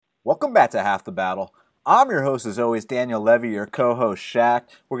Welcome back to Half the Battle. I'm your host, as always, Daniel Levy, your co-host, Shaq.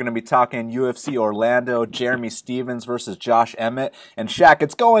 We're going to be talking UFC Orlando, Jeremy Stephens versus Josh Emmett. And Shaq,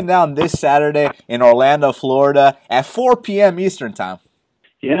 it's going down this Saturday in Orlando, Florida at 4 p.m. Eastern Time.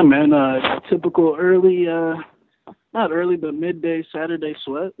 Yeah, man. Typical early, not early, but midday Saturday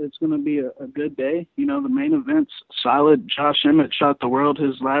sweat. It's going to be a good day. You know, the main event's solid. Josh Emmett shot the world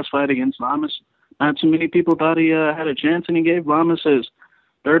his last fight against Lamas. Not too many people thought he had a chance, and he gave Lamas his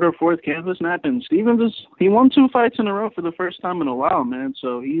third or fourth canvas nap. And he won 2 fights in a row for the first time in a while, man.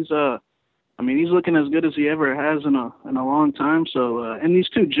 So he's looking as good as he ever has in a long time. So, and these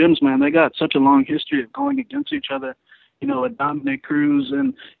two gyms, man, they got such a long history of going against each other. You know, with Dominic Cruz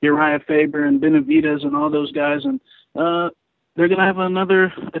and Uriah Faber and Benavidez and all those guys. And they're going to have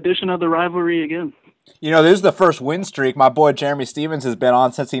another edition of the rivalry again. You know, this is the first win streak my boy Jeremy Stephens has been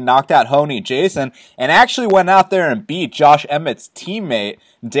on since he knocked out Honey Jason and actually went out there and beat Josh Emmett's teammate,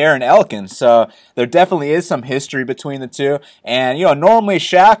 Darren Elkins. So there definitely is some history between the two. And, you know, normally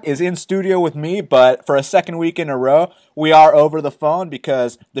Shaq is in studio with me, but for a second week in a row, we are over the phone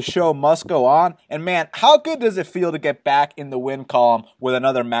because the show must go on. And, man, how good does it feel to get back in the win column with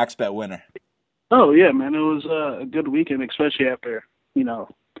another MaxBet winner? Oh, yeah, man. It was a good weekend, especially after, you know,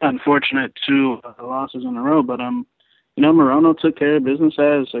 unfortunate 2 losses in a row. But, you know, Morono took care of business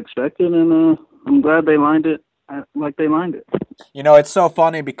as expected, and I'm glad they lined it like they lined it. You know, it's so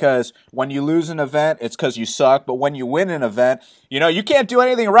funny because when you lose an event, it's because you suck. But when you win an event, you know, you can't do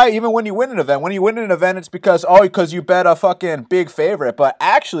anything right even when you win an event. When you win an event, it's because you bet a fucking big favorite. But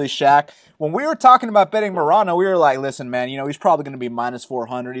actually, Shaq, when we were talking about betting Morono, we were like, listen, man, you know, he's probably going to be minus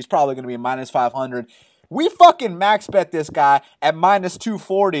 400. He's probably going to be minus 500. We fucking max bet this guy at minus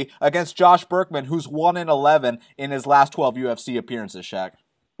 240 against Josh Berkman, who's 1-11 in his last 12 UFC appearances, Shaq.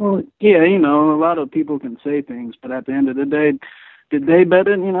 Well, yeah, you know, a lot of people can say things, but at the end of the day, did they bet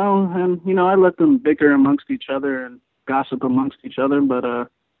it, you know? And, you know, I let them bicker amongst each other and gossip amongst each other, but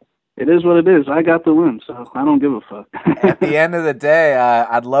it is what it is. I got the win, so I don't give a fuck. At the end of the day,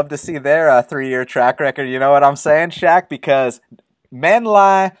 I'd love to see their 3-year track record. You know what I'm saying, Shaq? Because men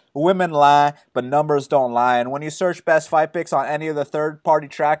lie, women lie, but numbers don't lie. And when you search best fight picks on any of the third-party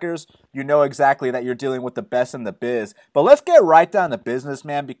trackers, you know exactly that you're dealing with the best in the biz. But let's get right down to business,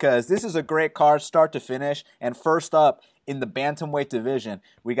 man, because this is a great card start to finish. And first up, in the bantamweight division,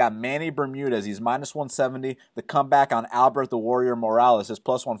 we got Manny Bermudez. He's minus 170. The comeback on Albert the Warrior Morales is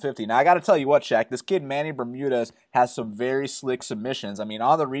plus 150. Now, I got to tell you what, Shaq, this kid Manny Bermudez has some very slick submissions. I mean,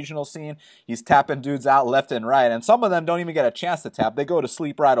 on the regional scene, he's tapping dudes out left and right, and some of them don't even get a chance to tap. They go to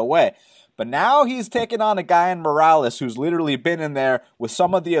sleep right away. But now he's taking on a guy in Morales who's literally been in there with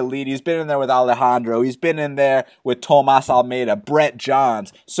some of the elite. He's been in there with Alejandro. He's been in there with Tomas Almeida, Brett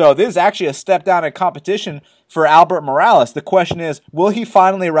Johns. So this is actually a step down in competition for Albert Morales. The question is, will he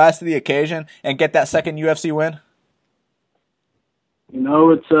finally rise to the occasion and get that second UFC win? You know,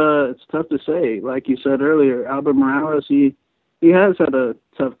 it's tough to say. Like you said earlier, Albert Morales, he has had a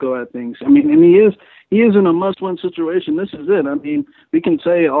tough go at things. I mean, and he is in a must-win situation. This is it. I mean, we can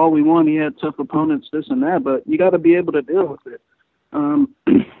say all we want. He had tough opponents, this and that, but you got to be able to deal with it.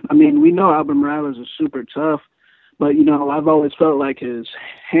 I mean, we know Albert Morales is super tough, but, you know, I've always felt like his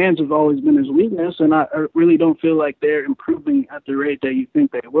hands have always been his weakness, and I really don't feel like they're improving at the rate that you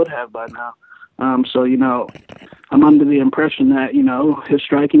think they would have by now. So, you know, I'm under the impression that, you know, his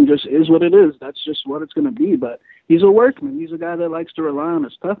striking just is what it is. That's just what it's going to be. But he's a workman. He's a guy that likes to rely on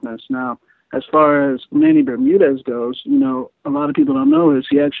his toughness. Now, as far as Manny Bermudez goes, you know, a lot of people don't know is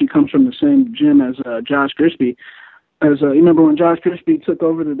he actually comes from the same gym as Josh Crispy. You remember when Josh Crispy took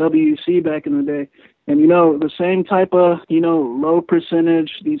over the WC back in the day, and, you know, the same type of, you know, low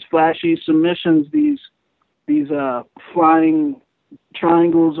percentage, these flashy submissions, these flying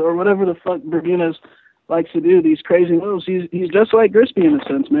triangles or whatever the fuck Bermudez likes to do, these crazy moves. He's just like Crispy in a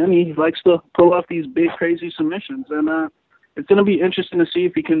sense, man. He likes to pull off these big, crazy submissions, and it's going to be interesting to see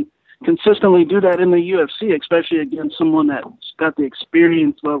if he can consistently do that in the UFC, especially against someone that's got the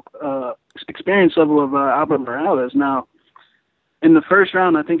experience level of Albert Morales. Now, in the first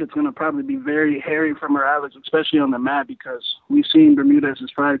round, I think it's going to probably be very hairy for Morales, especially on the mat, because we've seen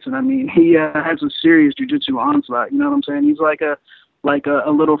Bermudez's fights, and I mean, he has a serious jiu-jitsu onslaught. You know what I'm saying? He's like a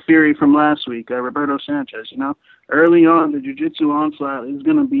little Fury from last week, Roberto Sanchez. You know, early on, the jiu-jitsu onslaught is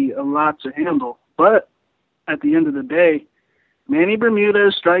going to be a lot to handle, but at the end of the day, Manny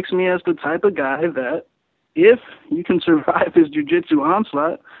Bermudez strikes me as the type of guy that if you can survive his jiu-jitsu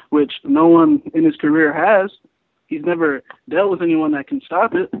onslaught, which no one in his career has, he's never dealt with anyone that can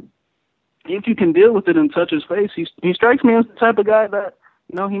stop it. If you can deal with it and touch his face, he strikes me as the type of guy that,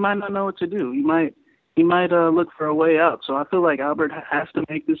 you know, he might not know what to do. He might he might look for a way out. So I feel like Albert has to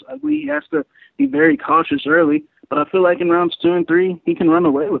make this ugly. He has to be very cautious early. But I feel like in rounds 2 and 3, he can run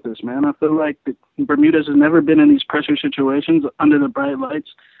away with this, man. I feel like Bermudez has never been in these pressure situations under the bright lights.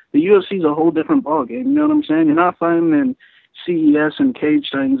 The UFC is a whole different ballgame. You know what I'm saying? You're not fighting in CES and cage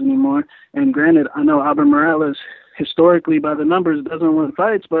things anymore. And granted, I know Albert Morales historically by the numbers doesn't win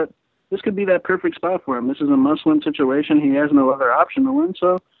fights, but this could be that perfect spot for him. This is a must-win situation. He has no other option to win.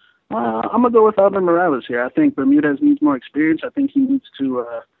 So I'm going to go with Albert Morales here. I think Bermudez needs more experience. I think he needs to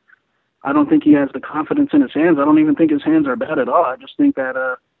I don't think he has the confidence in his hands. I don't even think his hands are bad at all. I just think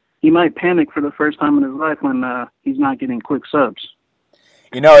that he might panic for the first time in his life when he's not getting quick subs.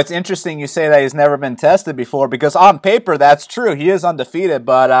 You know, it's interesting you say that he's never been tested before because on paper, that's true. He is undefeated.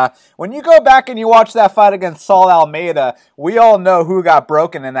 But when you go back and you watch that fight against Saul Almeida, we all know who got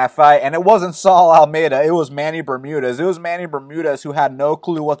broken in that fight. And it wasn't Saul Almeida. It was Manny Bermudez. It was Manny Bermudez who had no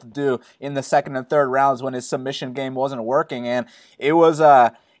clue what to do in the second and third rounds when his submission game wasn't working. And it was...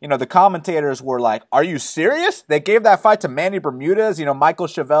 the commentators were like, are you serious? They gave that fight to Manny Bermudez. Michael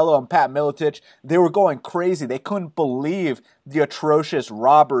Chiavello and Pat Miletich, they were going crazy. They couldn't believe the atrocious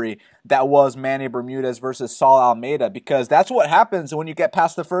robbery that was Manny Bermudez versus Saul Almeida because that's what happens when you get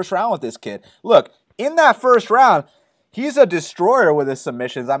past the first round with this kid. Look, in that first round, he's a destroyer with his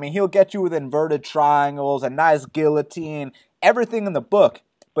submissions. I mean, he'll get you with inverted triangles, a nice guillotine, everything in the book.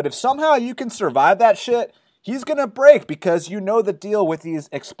 But if somehow you can survive that shit, he's going to break because you know the deal with these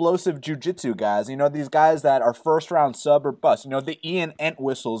explosive jiu-jitsu guys. These guys that are first-round sub or bust. The Ian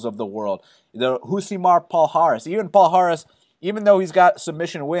Entwistles of the world. The Husimar Palhares. Even Palhares, even though he's got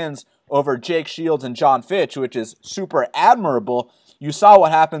submission wins over Jake Shields and John Fitch, which is super admirable, you saw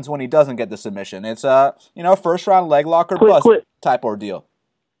what happens when he doesn't get the submission. It's a, first-round leg lock or bust type ordeal.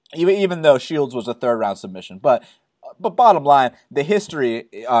 Even though Shields was a third-round submission. But bottom line, the history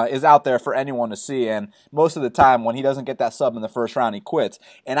is out there for anyone to see, and most of the time when he doesn't get that sub in the first round, he quits.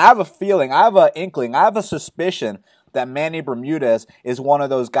 And I have a feeling, I have an inkling, I have a suspicion that Manny Bermudez is one of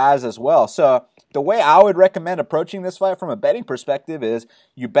those guys as well. So the way I would recommend approaching this fight from a betting perspective is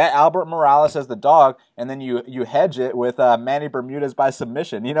you bet Albert Morales as the dog, and then you hedge it with Manny Bermudez by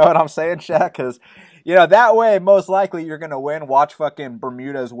submission. You know what I'm saying, Shaq? Because that way, most likely you're going to win. Watch fucking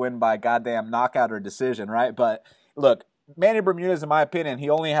Bermudez win by goddamn knockout or decision, right? But look, Manny Bermudez, in my opinion, he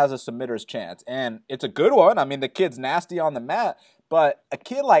only has a submitter's chance, and it's a good one. I mean, the kid's nasty on the mat, but a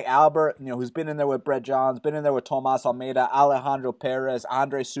kid like Albert, who's been in there with Brett Johns, been in there with Tomas Almeida, Alejandro Perez,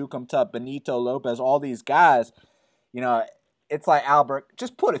 Andre Sukumta, Benito Lopez, all these guys, it's like, Albert,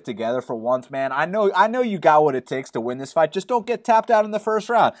 just put it together for once, man. I know you got what it takes to win this fight. Just don't get tapped out in the first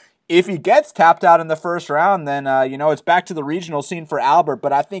round. If he gets tapped out in the first round, then, it's back to the regional scene for Albert,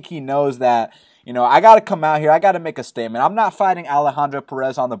 but I think he knows that, I got to come out here. I got to make a statement. I'm not fighting Alejandro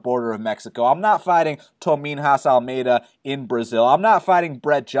Perez on the border of Mexico. I'm not fighting Tominhas Almeida in Brazil. I'm not fighting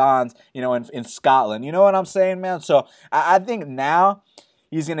Brett Johns, in Scotland. You know what I'm saying, man? So I think now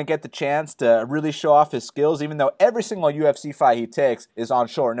he's going to get the chance to really show off his skills, even though every single UFC fight he takes is on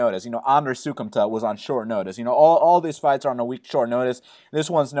short notice. Andre Sukumta was on short notice. All these fights are on a week short notice.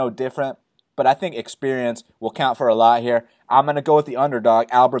 This one's no different. But I think experience will count for a lot here. I'm going to go with the underdog,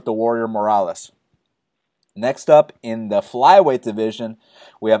 Albert the Warrior Morales. Next up, in the flyweight division,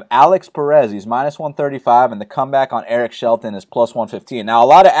 we have Alex Perez. He's minus 135, and the comeback on Eric Shelton is plus 115. Now, a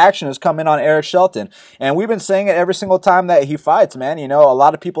lot of action has come in on Eric Shelton, and we've been saying it every single time that he fights, man. A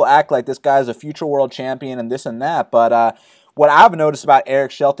lot of people act like this guy's a future world champion and this and that, but what I've noticed about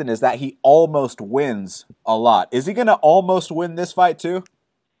Eric Shelton is that he almost wins a lot. Is he going to almost win this fight too?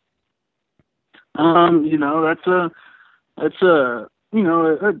 That's a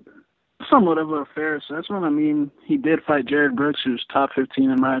somewhat of a fair assessment. I mean, he did fight Jared Brooks, who's top 15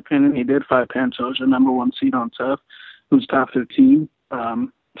 in my opinion. He did fight Pantoja, number 1 seed on TUF, who's top 15.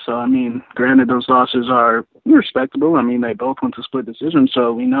 So, I mean, granted, those losses are respectable. I mean, they both went to split decision,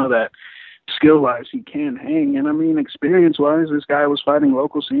 so we know that skill-wise he can hang. And, I mean, experience-wise, this guy was fighting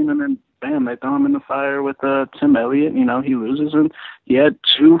local scene, and then, bam, they throw him in the fire with Tim Elliott. He loses, and he had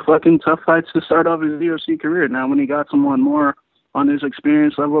 2 fucking tough fights to start off his UFC career. Now, when he got someone more on his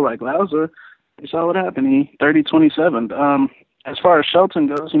experience level like Lauza, you saw what happened. He 30-27. As far as Shelton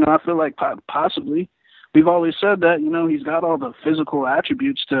goes, I feel like possibly we've always said that, he's got all the physical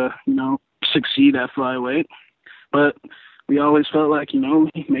attributes to, succeed at flyweight. But we always felt like,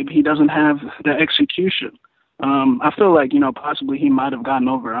 maybe he doesn't have the execution. I feel like, possibly he might have gotten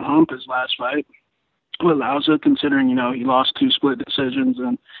over a hump his last fight. with Lauza, considering, he lost 2 split decisions,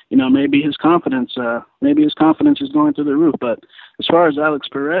 and, maybe his confidence is going through the roof. But as far as Alex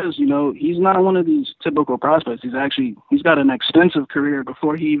Perez, he's not one of these typical prospects. He's got an extensive career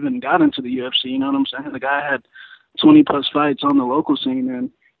before he even got into the UFC. You know what I'm saying? The guy had 20 plus fights on the local scene,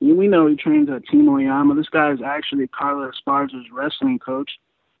 and we know he trains at Team Oyama. This guy is actually Carla Esparza's wrestling coach.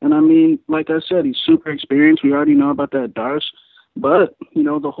 And I mean, like I said, he's super experienced. We already know about that Darce. But,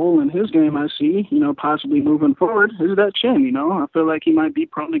 the hole in his game I see, possibly moving forward is that chin, I feel like he might be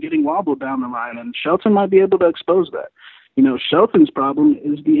prone to getting wobbled down the line, and Shelton might be able to expose that. Shelton's problem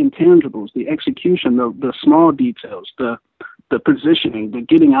is the intangibles, the execution, the small details, the positioning, the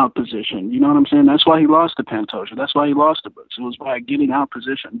getting out position. You know what I'm saying? That's why he lost to Pantoja. That's why he lost to Brooks. It was by getting out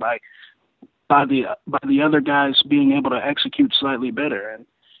position, by the other guys being able to execute slightly better. And,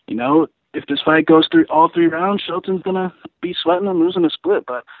 if this fight goes through all 3 rounds, Shelton's gonna be sweating and losing a split.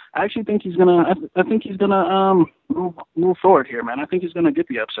 But I actually think he's gonna. I think he's gonna move forward here, man. I think he's gonna get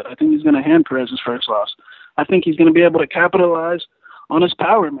the upset. I think he's gonna hand Perez his first loss. I think he's gonna be able to capitalize on his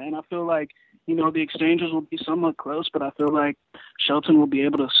power, man. I feel like the exchanges will be somewhat close, but I feel like Shelton will be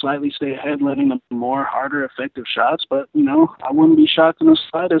able to slightly stay ahead, letting them more harder, effective shots. But I wouldn't be shocked in the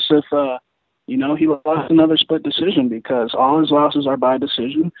slightest if he lost another split decision, because all his losses are by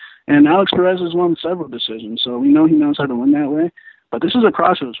decision. And Alex Perez has won several decisions, so we know he knows how to win that way. But this is a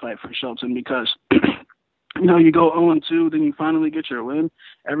crossroads fight for Shelton because, you go 0-2, then you finally get your win.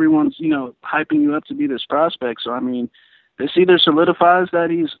 Everyone's, hyping you up to be this prospect. So, I mean, this either solidifies that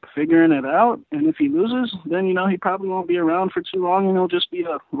he's figuring it out, and if he loses, then, he probably won't be around for too long, and he'll just be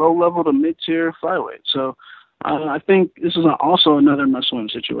a low-level to mid-tier flyweight. So I think this is also another must-win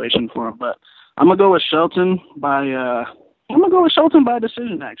situation for him. But I'm going to go with Shelton by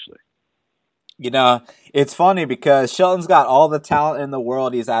decision, actually. It's funny because Shelton's got all the talent in the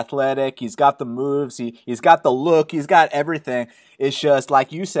world. He's athletic. He's got the moves. He's got the look. He's got everything. It's just,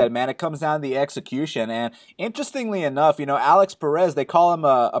 like you said, man, it comes down to the execution. And interestingly enough, Alex Perez, they call him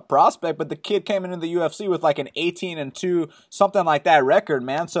a prospect, but the kid came into the UFC with like an 18-2, something like that record,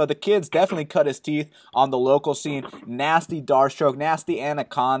 man. So the kid's definitely cut his teeth on the local scene. Nasty dart stroke, nasty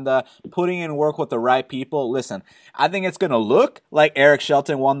anaconda, putting in work with the right people. Listen, I think it's going to look like Eric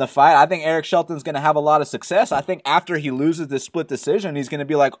Shelton won the fight. I think Eric Shelton's going to have a lot of success. I think after he loses this split decision, he's going to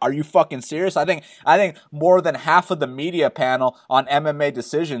be like, are you fucking serious? I think more than half of the media panel on MMA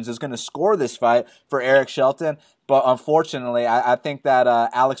Decisions is going to score this fight for Eric Shelton. But unfortunately, I think that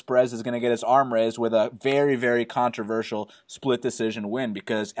Alex Perez is going to get his arm raised with a very, very controversial split decision win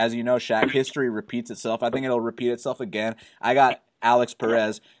because, as you know, Shaq, history repeats itself. I think it'll repeat itself again. I got Alex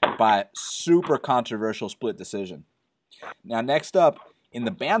Perez by super controversial split decision. Now, next up, in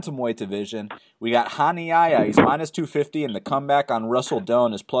the bantamweight division, we got Rani Yahya. He's minus 250, and the comeback on Russell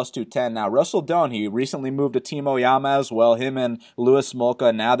Doan is plus 210. Now, Russell Doan, he recently moved to Team Oyama as well. Him and Louis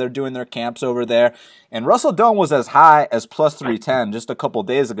Smolka, now they're doing their camps over there. And Russell Doan was as high as plus 310 just a couple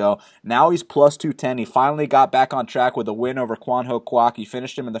days ago. Now he's plus 210. He finally got back on track with a win over Kwan Ho Kwak. He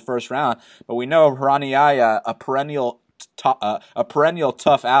finished him in the first round. But we know Rani Yahya, a perennial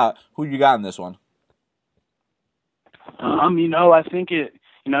tough out. Who you got in this one? I think it,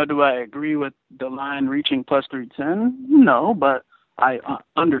 do I agree with the line reaching plus 310? No, but I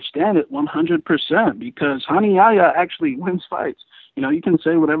understand it 100% because Rani Yahya actually wins fights. You can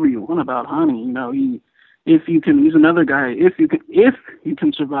say whatever you want about Rani. He's another guy. If you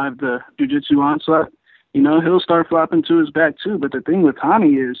can survive the jiu-jitsu onslaught, he'll start flopping to his back too. But the thing with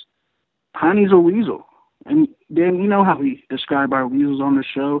Rani is, Rani's a weasel. And then you know how we describe our weasels on the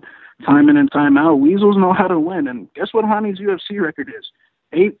show, time in and time out. Weasels know how to win. And guess what Rani's UFC record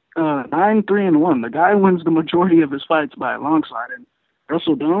is? 9-3-1. The guy wins the majority of his fights by a long shot. And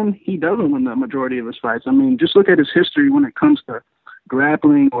Russell Doan, he doesn't win the majority of his fights. I mean, just look at his history when it comes to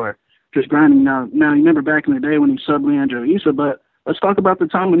grappling or just grinding. Now you remember back in the day when he subbed Leandro Issa, but let's talk about the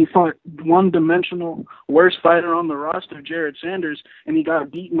time when he fought one-dimensional worst fighter on the roster, Jared Sanders, and he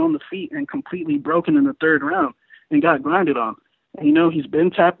got beaten on the feet and completely broken in the third round and got grinded on. And, he's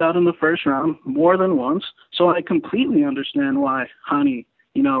been tapped out in the first round more than once, so I completely understand why Rani,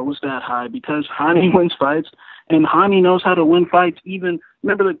 was that high, because Rani wins fights, and Rani knows how to win fights. Even,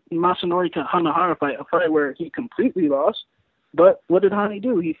 remember the Masanori Hanahara fight, a fight where he completely lost? But what did Rani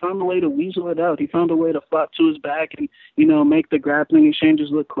do? He found a way to weasel it out. He found a way to flop to his back and, make the grappling exchanges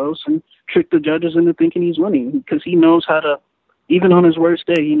look close and trick the judges into thinking he's winning because he knows how to, even on his worst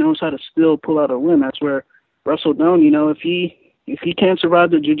day, he knows how to still pull out a win. That's where Russell Doan, if he can't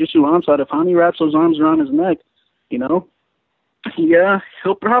survive the jiu-jitsu onslaught, if Rani wraps those arms around his neck, he'll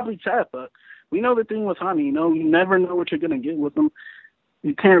probably tap. But we know the thing with Rani, you never know what you're going to get with him.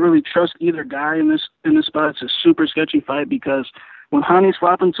 you can't really trust either guy in this spot. It's a super sketchy fight because when Hani's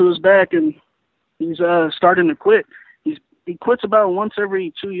flopping to his back and he's starting to quit, he quits about once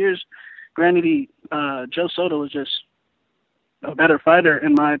every 2 years. Granted, Joe Soto is just a better fighter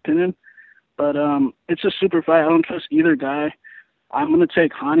in my opinion, but it's a super fight. I don't trust either guy. I'm going to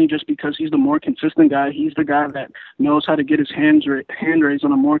take Hani just because he's the more consistent guy. He's the guy that knows how to get his hand raised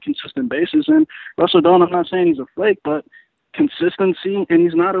on a more consistent basis. And Russell Doan, I'm not saying he's a flake, but consistency, and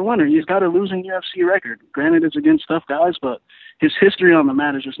he's not a winner. He's got a losing UFC record. Granted, it's against tough guys, but his history on the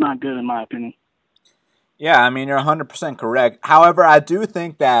mat is just not good in my opinion. Yeah, I mean, you're 100% correct. However, I do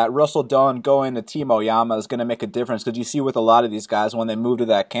think that Russell Doan going to Team Oyama is going to make a difference because you see with a lot of these guys when they move to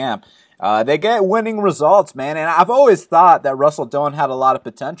that camp, they get winning results, man. And I've always thought that Russell Doan had a lot of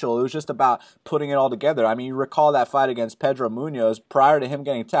potential. It was just about putting it all together. I mean, you recall that fight against Pedro Munoz prior to him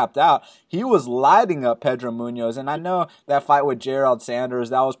getting tapped out. He was lighting up Pedro Munoz. And I know that fight with Gerald Sanders,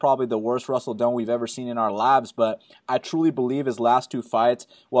 that was probably the worst Russell Doan we've ever seen in our lives. But I truly believe his last two fights,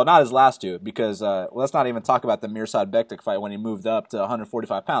 well, not his last two, because let's not even talk about the Mirsad Bektic fight when he moved up to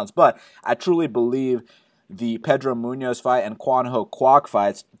 145 pounds. But I truly believe the Pedro Munoz fight and Kwan Ho Kwok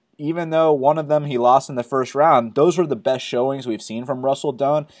fights, even though one of them he lost in the first round, those were the best showings we've seen from Russell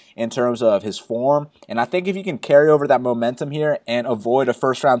Doan in terms of his form. And I think if you can carry over that momentum here and avoid a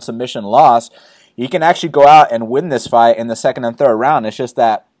first-round submission loss, he can actually go out and win this fight in the second and third round. It's just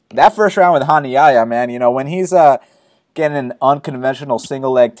that first round with Rani Yahya, man, you know, when he's getting an unconventional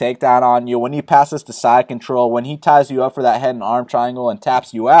single-leg takedown on you, when he passes to side control, when he ties you up for that head and arm triangle and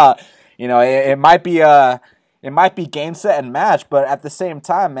taps you out, you know, it might be game, set, and match, but at the same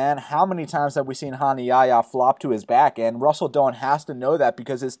time, man, how many times have we seen Rani Yahya flop to his back? And Russell Doan has to know that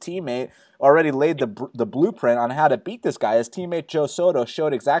because his teammate already laid the blueprint on how to beat this guy. His teammate Joe Soto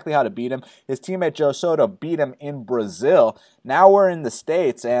showed exactly how to beat him. His teammate Joe Soto beat him in Brazil. Now we're in the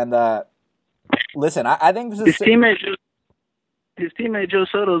States, and listen, I think this is... His teammate Joe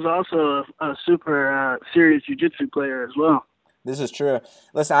Soto is also a super serious jiu-jitsu player as well. This is true.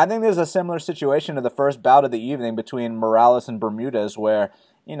 Listen, I think there's a similar situation to the first bout of the evening between Morales and Bermudez where,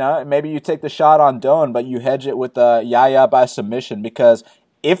 you know, maybe you take the shot on Doan, but you hedge it with Yahya by submission because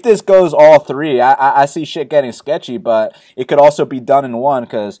if this goes all three, I see shit getting sketchy, but it could also be done in one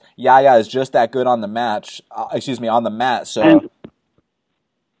because Yahya is just that good on the mat. So. And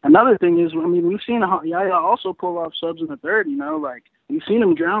another thing is, I mean, we've seen Yahya also pull off subs in the third, you know, like, we've seen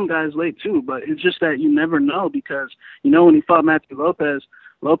him drown guys late too, but it's just that you never know because, you know, when he fought Matthew Lopez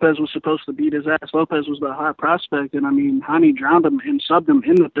was supposed to beat his ass. Lopez was the hot prospect, and, I mean, Hani drowned him and subbed him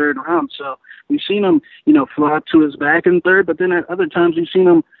in the third round. So we've seen him, you know, flop to his back in third, but then at other times we've seen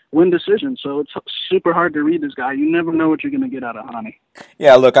him win decisions. So it's super hard to read this guy. You never know what you're going to get out of Hani.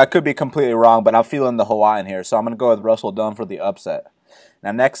 Yeah, look, I could be completely wrong, but I'm feeling the Hawaiian here, so I'm going to go with Russell Doan for the upset.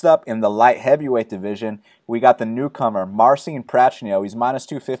 Now, next up in the light heavyweight division, we got the newcomer, Marcin Prachnio. He's minus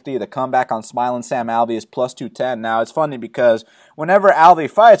 250. The comeback on Smiling Sam Alvey is plus 210. Now, it's funny because whenever Alvey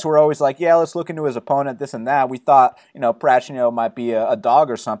fights, we're always like, yeah, let's look into his opponent, this and that. We thought, you know, Prachnio might be a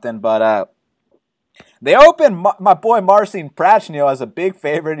dog or something, but they opened my boy Marcin Prachnio as a big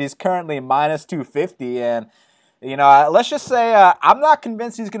favorite. He's currently minus 250, and you know, let's just say I'm not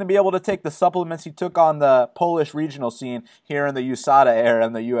convinced he's going to be able to take the supplements he took on the Polish regional scene here in the USADA era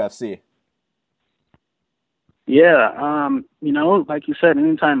in the UFC. Yeah, you know, like you said,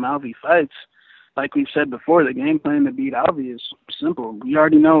 anytime Alvey fights, like we've said before, the game plan to beat Alvey is simple. We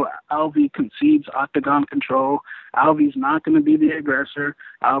already know Alvey concedes octagon control. Alvey's not going to be the aggressor.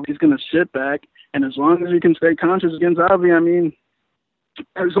 Alvey's going to sit back, and as long as you can stay conscious against Alvey, I mean,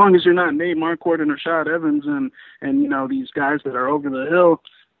 as long as you're not Nate Marquardt and Rashad Evans and you know, these guys that are over the hill,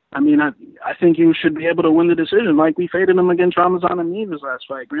 I mean, I think you should be able to win the decision. Like we faded him against Ramazan Emeev his last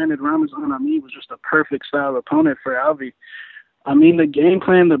fight. Granted, Ramazan Emeev was just a perfect style opponent for Alvey. I mean, the game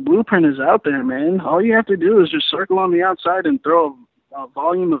plan, the blueprint is out there, man. All you have to do is just circle on the outside and throw a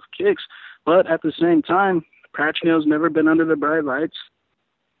volume of kicks. But at the same time, Prachnio's never been under the bright lights.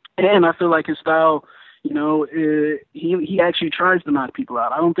 And I feel like his style, you know, he actually tries to knock people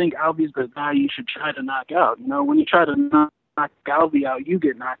out. I don't think Alvey's the guy you should try to knock out. You know, when you try to knock Alvey out, you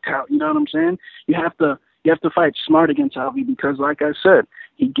get knocked out. You know what I'm saying? You have to fight smart against Alvey because, like I said,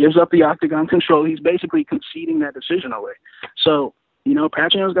 he gives up the octagon control. He's basically conceding that decision away. So, you know,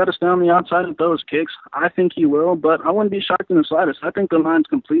 Prachnio's got to stay on the outside and throw his kicks. I think he will, but I wouldn't be shocked in the slightest. I think the line's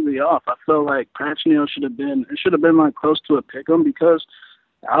completely off. I feel like Prachnio should have been like close to a pick'em because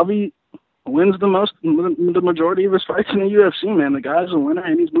Alvey wins the majority of his fights in the UFC, man. The guy's a winner,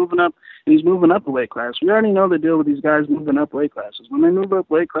 and he's moving up a weight class. We already know the deal with these guys moving up weight classes. When they move up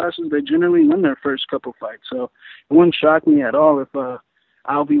weight classes, they generally win their first couple fights. So it wouldn't shock me at all if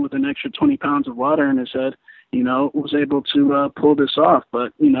Alvey with an extra 20 pounds of water in his head, was able to pull this off.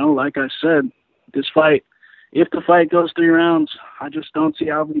 But, like I said, this fight, if the fight goes 3 rounds, I just don't see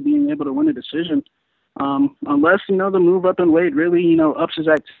Alvey being able to win a decision. Unless, the move up in weight really, ups his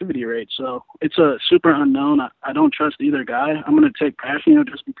activity rate. So it's a super unknown. I don't trust either guy. I'm going to take Pacquiao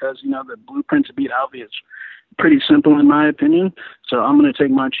just because, the blueprint to beat Alvey is pretty simple in my opinion. So I'm going to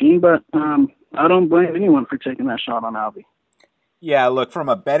take Marcin, but I don't blame anyone for taking that shot on Alvey. Yeah, look, from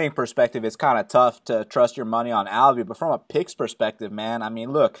a betting perspective, it's kind of tough to trust your money on Alvey, but from a picks perspective, man, I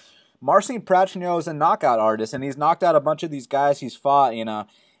mean, look, Marcin Prachnio is a knockout artist, and he's knocked out a bunch of these guys he's fought,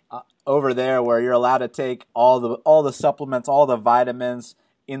 over there where you're allowed to take all the supplements, all the vitamins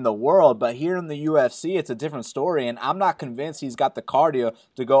in the world. But here in the UFC, it's a different story, and I'm not convinced he's got the cardio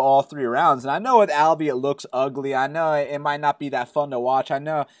to go all 3 rounds. And I know with Alvey it looks ugly. I know it might not be that fun to watch. I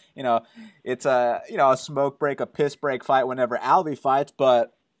know, it's a smoke break, a piss break fight whenever Alvey fights,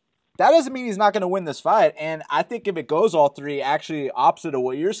 but that doesn't mean he's not going to win this fight. And I think if it goes all 3, actually opposite of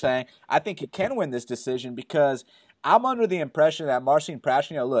what you're saying, I think he can win this decision because I'm under the impression that Marcin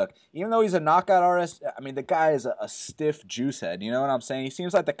Prachnio, look, even though he's a knockout artist, I mean, the guy is a stiff juice head. You know what I'm saying? He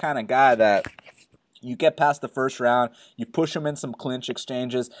seems like the kind of guy that you get past the first round, you push him in some clinch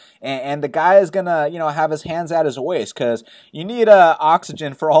exchanges, and the guy is going to, have his hands at his waist because you need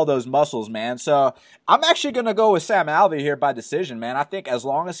oxygen for all those muscles, man. So I'm actually going to go with Sam Alvey here by decision, man. I think as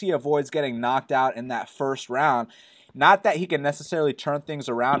long as he avoids getting knocked out in that first round, not that he can necessarily turn things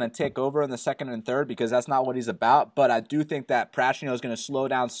around and take over in the second and third because that's not what he's about, but I do think that Prachnio is going to slow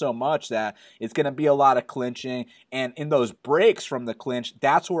down so much that it's going to be a lot of clinching, and in those breaks from the clinch,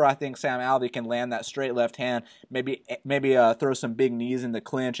 that's where I think Sam Alvey can land that straight left hand, maybe throw some big knees in the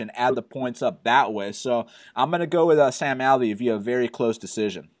clinch and add the points up that way. So I'm going to go with Sam Alvey via a very close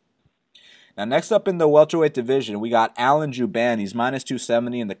decision. Now, next up in the welterweight division, we got Alan Jouban. He's minus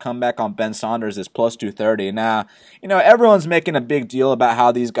 270, and the comeback on Ben Saunders is plus 230. Now, everyone's making a big deal about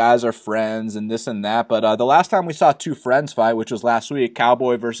how these guys are friends and this and that, but the last time we saw 2 friends fight, which was last week,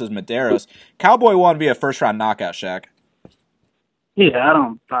 Cowboy versus Medeiros, Cowboy won via first-round knockout, Shaq. Yeah, I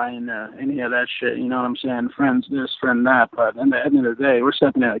don't buy into any of that shit, you know what I'm saying? Friends this, friend that, but at the end of the day, we're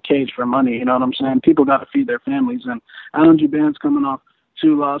stepping in a cage for money, you know what I'm saying? People got to feed their families, and Alan Jouban's coming off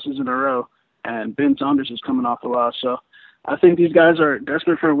 2 losses in a row. And Ben Saunders is coming off a loss. So I think these guys are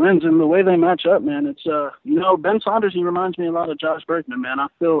desperate for wins, and the way they match up, man, it's, Ben Saunders, he reminds me a lot of Josh Berkman, man.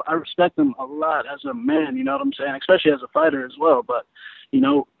 I respect him a lot as a man, you know what I'm saying, especially as a fighter as well. But,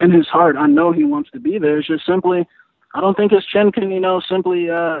 in his heart, I know he wants to be there. It's just simply, I don't think his chin can, simply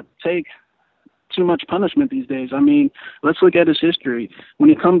take too much punishment these days. I mean, let's look at his history. When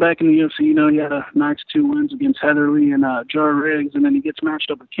he come back in the UFC, he had a nice 2 wins against Heatherly and Joe Riggs, and then he gets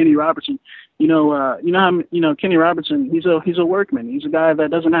matched up with Kenny Robertson. Kenny Robertson, he's a workman. He's a guy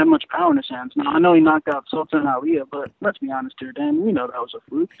that doesn't have much power in his hands. Now, I know he knocked out Sultan Ali, but let's be honest here, Dan, we know that was a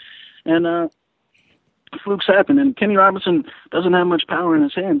fluke. And flukes happen, and Kenny Robertson doesn't have much power in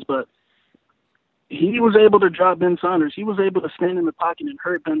his hands, but he was able to drop Ben Saunders. He was able to stand in the pocket and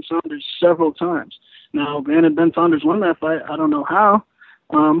hurt Ben Saunders several times. Now, granted, Ben Saunders won that fight. I don't know how,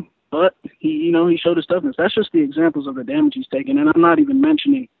 but he showed his toughness. That's just the examples of the damage he's taken, and I'm not even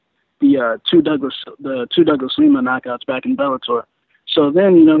mentioning the two Douglas Lima knockouts back in Bellator. So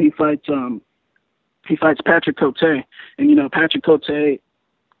then, he fights Patrick Cote, and Patrick Cote, hit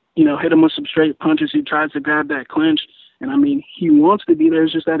him with some straight punches. He tries to grab that clinch. And, I mean, he wants to be there.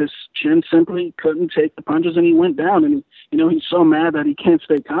 It's just that his chin simply couldn't take the punches, and he went down. And, he's so mad that he can't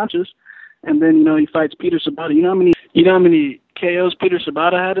stay conscious. And then, he fights Peter Sabata. You know how many KOs Peter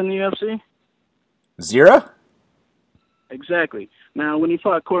Sabata had in the UFC? 0? Exactly. Now, when he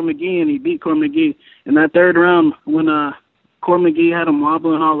fought Court McGee and he beat Court McGee in that 3rd round, when Court McGee had him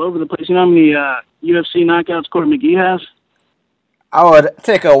wobbling all over the place, you know how many UFC knockouts Court McGee has? I would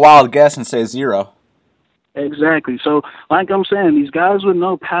take a wild guess and say 0. Exactly. So, like I'm saying, these guys with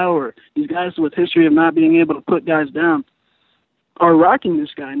no power, these guys with history of not being able to put guys down, are rocking this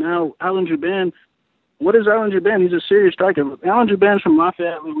guy. Now, Alan Jouban, what is Alan Jouban? He's a serious striker. Alan Jouban's from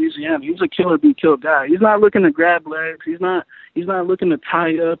Lafayette, Louisiana. He's a kill-or-be-killed guy. He's not looking to grab legs. He's not looking to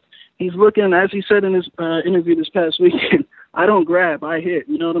tie up. He's looking, as he said in his interview this past weekend, I don't grab, I hit.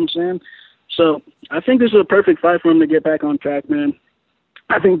 You know what I'm saying? So, I think this is a perfect fight for him to get back on track, man.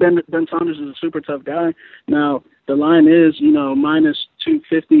 I think Ben Saunders is a super tough guy. Now, the line is, minus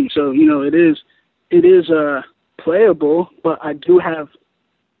 250. So, it is playable, but I do have,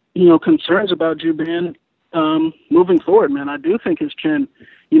 concerns about Jouban moving forward, man. I do think his chin,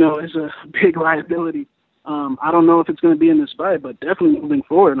 is a big liability. I don't know if it's going to be in this fight, but definitely moving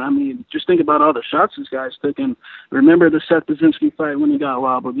forward. I mean, just think about all the shots this guy's took. And remember the Seth Brzezinski fight when he got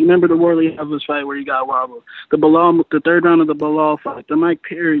wobbled. You remember the Warley Evans fight where he got wobbled. The third round of the Bilal fight, the Mike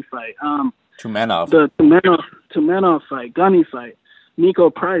Perry fight, the Tumenov fight, Gunny fight, Nico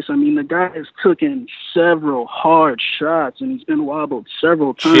Price. I mean, the guy has taken several hard shots and he's been wobbled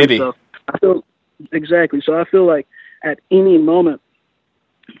several times. Shitty. So I feel like at any moment,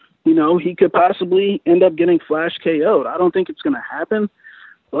 you know, he could possibly end up getting flash KO'd. I don't think it's going to happen,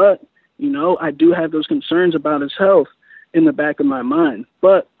 but, you know, I do have those concerns about his health in the back of my mind.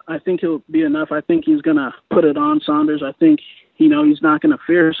 But I think he'll be enough. I think he's going to put it on Saunders. I think, you know, he's not going to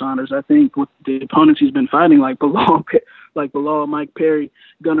fear Saunders. I think with the opponents he's been fighting, like Bilal, Mike Perry,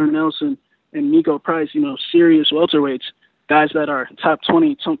 Gunnar Nelson, and Nico Price, you know, serious welterweights, guys that are top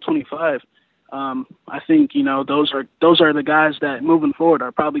 20, top 25, I think, you know, those are the guys that moving forward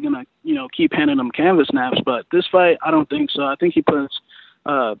are probably going to, you know, keep handing them canvas snaps. But this fight, I don't think so. I think he puts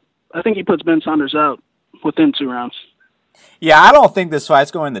Ben Saunders out within 2 rounds. Yeah, I don't think this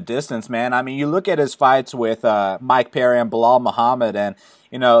fight's going the distance, man. I mean, you look at his fights with Mike Perry and Bilal Muhammad, and,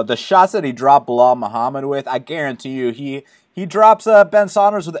 you know, the shots that he dropped Bilal Muhammad with, I guarantee you he drops Ben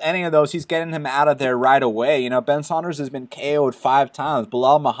Saunders with any of those, he's getting him out of there right away. You know, Ben Saunders has been KO'd 5 times.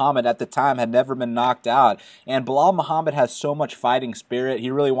 Bilal Muhammad at the time had never been knocked out. And Bilal Muhammad has so much fighting spirit.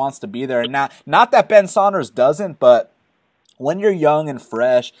 He really wants to be there. And not that Ben Saunders doesn't, but when you're young and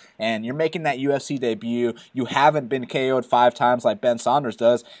fresh and you're making that UFC debut, you haven't been KO'd 5 times like Ben Saunders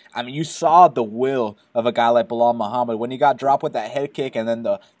does. I mean, you saw the will of a guy like Bilal Muhammad when he got dropped with that head kick and then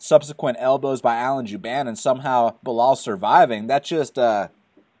the subsequent elbows by Alan Jouban and somehow Bilal surviving. That just, I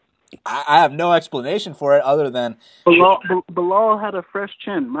have no explanation for it other than... Bilal had a fresh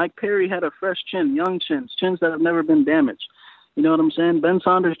chin. Mike Perry had a fresh chin, young chins that have never been damaged. You know what I'm saying? Ben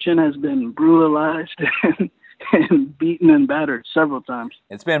Saunders' chin has been brutalized and beaten and battered several times.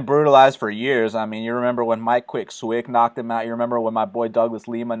 It's been brutalized for years. I mean, you remember when Mike Quick Swick knocked him out. You remember when my boy Douglas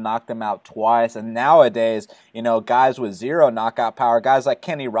Lima knocked him out twice. And nowadays, you know, guys with 0 knockout power, guys like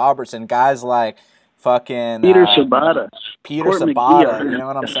Kenny Robertson, guys like fucking Peter Sabata. You know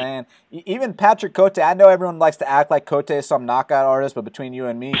what I'm saying? Even Patrick Cote. I know everyone likes to act like Cote is some knockout artist, but between you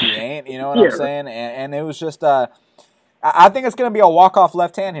and me, he ain't. You know what I'm saying? And it was just... I think it's going to be a walk-off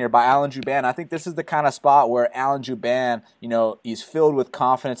left hand here by Alan Jouban. I think this is the kind of spot where Alan Jouban, you know, he's filled with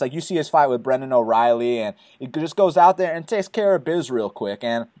confidence. Like you see his fight with Brendan O'Reilly, and he just goes out there and takes care of biz real quick.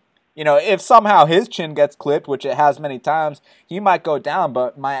 And, you know, if somehow his chin gets clipped, which it has many times, he might go down.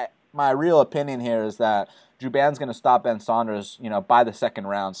 But my real opinion here is that Jouban's going to stop Ben Saunders, you know, by the 2nd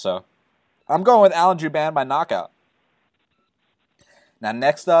round. So I'm going with Alan Jouban by knockout. Now,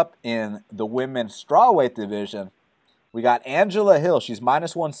 next up in the women's strawweight division, we got Angela Hill. She's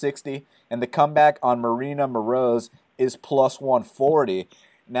minus 160, and the comeback on Marina Moroz is plus 140.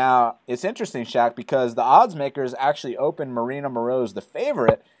 Now, it's interesting, Shaq, because the odds makers actually opened Marina Moroz the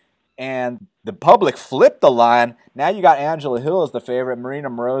favorite, and the public flipped the line. Now you got Angela Hill as the favorite, Marina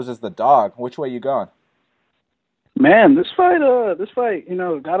Moroz as the dog. Which way you going? Man, this fight, you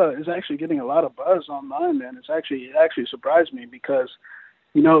know, is actually getting a lot of buzz online, man. It actually surprised me because,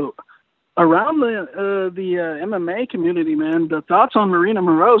 you know, around the MMA community, man, the thoughts on Marina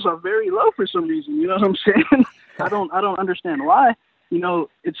Moroz are very low for some reason. You know what I'm saying? I don't understand why. You know,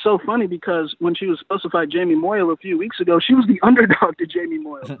 it's so funny because when she was supposed to fight Jamie Moyle a few weeks ago, she was the underdog to Jamie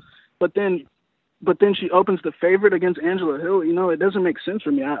Moyle. But then she opens the favorite against Angela Hill. You know, it doesn't make sense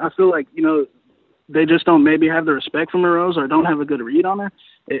for me. I feel like, you know, they just don't maybe have the respect for Moroz or don't have a good read on her.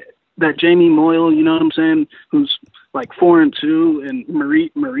 That Jamie Moyle, you know what I'm saying, who's like 4-2, and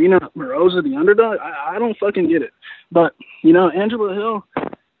Marina Moroz are the underdog. I don't fucking get it. But you know, Angela Hill,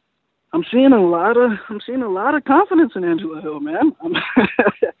 I'm seeing a lot of confidence in Angela Hill, man.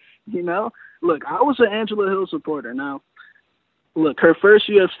 You know, look, I was an Angela Hill supporter. Now, look, her first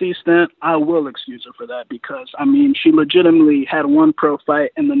UFC stint, I will excuse her for that because, I mean, she legitimately had one pro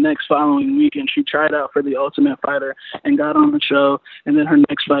fight, and the next following weekend she tried out for the Ultimate Fighter and got on the show, and then her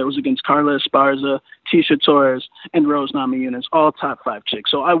next fight was against Carla Esparza, Tisha Torres, and Rose Namajunas, all top 5 chicks.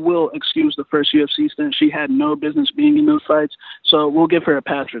 So I will excuse the first UFC stint. She had no business being in those fights, so we'll give her a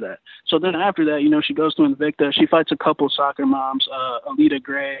pass for that. So then after that, you know, she goes to Invicta. She fights a couple soccer moms, Alita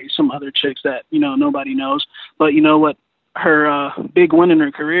Gray, some other chicks that, you know, nobody knows. But you know what? Her big win in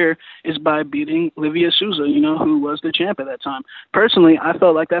her career is by beating Livia Souza, you know, who was the champ at that time. Personally, I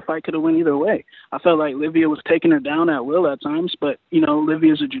felt like that fight could have went either way. I felt like Livia was taking her down at will at times, but, you know,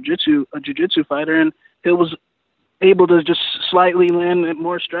 Livia's a jiu-jitsu fighter, and Hill was able to just slightly land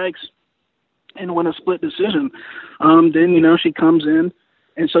more strikes and win a split decision. Then, you know, she comes in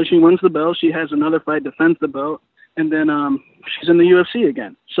And so she wins the belt. She has another fight, defends the belt, and then she's in the UFC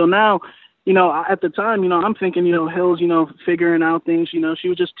again. So now, at the time, I'm thinking, Hill's, figuring out things. She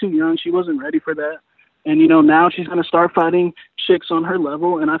was just too young. She wasn't ready for that. And, now she's going to start fighting chicks on her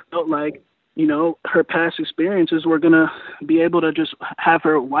level. And I felt like, her past experiences were going to be able to just have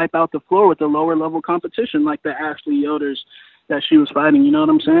her wipe out the floor with the lower level competition, like the Ashley Yoders that she was fighting. You know what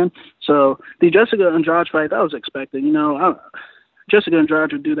I'm saying? So the Jessica Andrade fight, that was expected. Jessica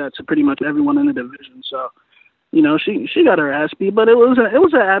Andrade would do that to pretty much everyone in the division. So, she got her ass beat, but it was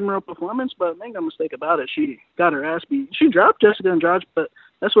an admirable performance. But make no mistake about it, she got her ass beat. She dropped Jessica Andrade, but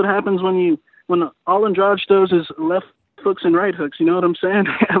that's what happens when all Andrade does is left hooks and right hooks. You know what I'm saying?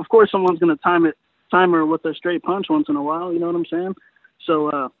 Of course, someone's gonna time her with a straight punch once in a while. You know what I'm saying?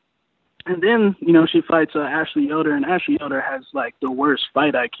 So, and then she fights Ashley Yoder, and Ashley Yoder has like the worst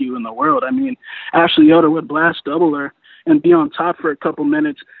fight IQ in the world. I mean, Ashley Yoder would blast double her and be on top for a couple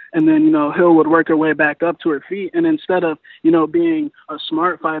minutes, and then Hill would work her way back up to her feet, and instead of being a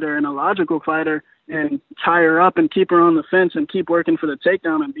smart fighter and a logical fighter and tie her up and keep her on the fence and keep working for the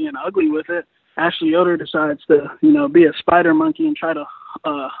takedown and being ugly with it, Ashley Yoder decides to, be a spider monkey and try to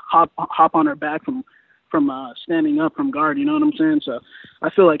hop on her back from standing up from guard. You know what I'm saying? So I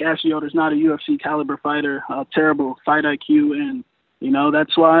feel like Ashley Yoder's not a UFC caliber fighter, terrible fight IQ, and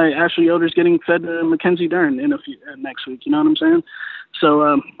that's why Ashley Yoder's getting fed to Mackenzie Dern next week. You know what I'm saying?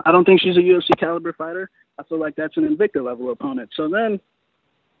 So I don't think she's a UFC caliber fighter. I feel like that's an Invicta level opponent. So then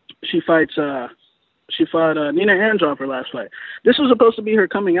she fought Nina Andrade for her last fight. This was supposed to be her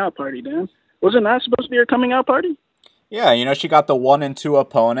coming out party, Dan. Wasn't that supposed to be her coming out party? Yeah, she got the 1 and 2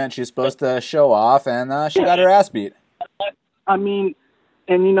 opponent. She's supposed to show off, and she got her ass beat. I mean,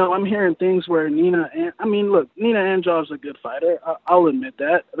 and I'm hearing things where Nina Andrade's a good fighter. I'll admit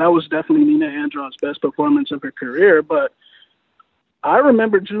that. That was definitely Nina Andrade's best performance of her career, but I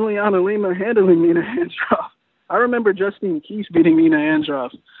remember Juliana Lima handling Nina Andrade. I remember Justine Keese beating Nina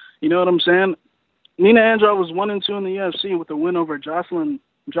Andrade. You know what I'm saying? Nina Andrade was 1 and 2 in the UFC with a win over Jocelyn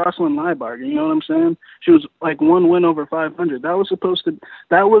Lybarger. You know what I'm saying? She was like 1 win over 500. That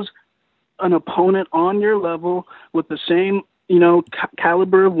was an opponent on your level with the same,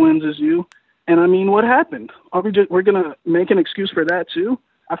 caliber of wins as you. And I mean, what happened? We're going to make an excuse for that too?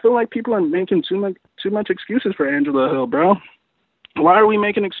 I feel like people are making too much excuses for Angela Hill, bro. Why are we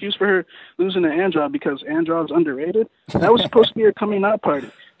making an excuse for her losing to Andrade? Because Andrade's underrated? That was supposed to be her coming out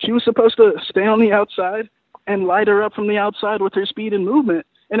party. She was supposed to stay on the outside and light her up from the outside with her speed and movement.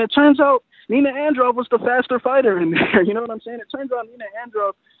 And it turns out Nina Andrade was the faster fighter in there. You know what I'm saying? It turns out Nina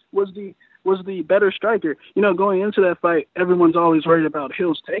Andrade was the better striker. Going into that fight, everyone's always worried about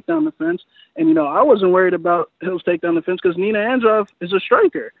Hill's takedown defense. And, I wasn't worried about Hill's takedown defense because Nina Andrade is a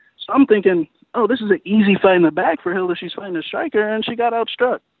striker. So I'm thinking, oh, this is an easy fight in the back for Hill that she's fighting a striker, and she got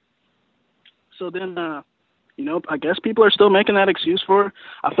outstruck. So then, I guess people are still making that excuse for her.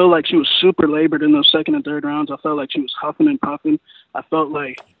 I felt like she was super labored in those second and third rounds. I felt like she was huffing and puffing. I felt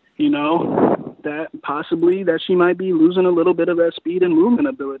like, that possibly that she might be losing a little bit of that speed and movement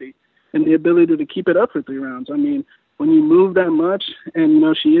ability and the ability to keep it up for 3 rounds. I mean, when you move that much and,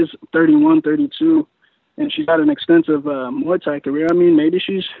 she is 31, 32, and she's got an extensive Muay Thai career, I mean, maybe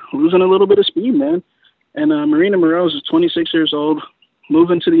she's losing a little bit of speed, man. And Marina Moroz is 26 years old,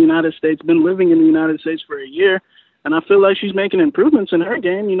 moving to the United States, been living in the United States for a year, and I feel like she's making improvements in her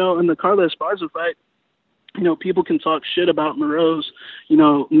game. In the Carla Esparza fight, people can talk shit about Moroz,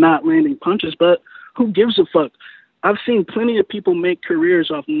 not landing punches, but who gives a fuck? I've seen plenty of people make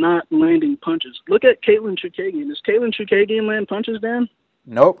careers off not landing punches. Look at Caitlin Chookagian. Does Caitlin Chookagian land punches, Dan?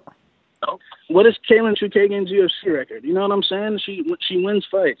 Nope. What is Caitlin Chookagian's UFC record? You know what I'm saying? She wins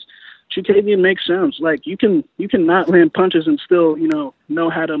fights. Chookagian makes sounds. Like, you can not land punches and still, know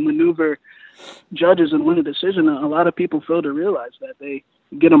how to maneuver judges and win a decision. A lot of people fail to realize that. They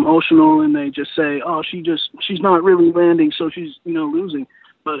get emotional and they just say, oh, she's not really landing, so she's, losing.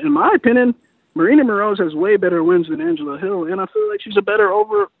 But in my opinion, Marina Moroz has way better wins than Angela Hill, and I feel like she's a better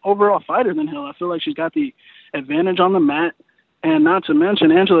overall fighter than Hill. I feel like she's got the advantage on the mat, and not to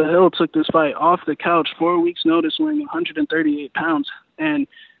mention Angela Hill took this fight off the couch, 4 weeks' notice, weighing 138 pounds, and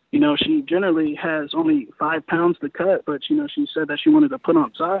she generally has only 5 pounds to cut, but, she said that she wanted to put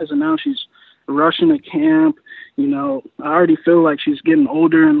on size, and now she's rushing to camp. I already feel like she's getting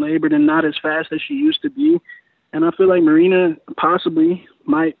older and labored and not as fast as she used to be. And I feel like Marina possibly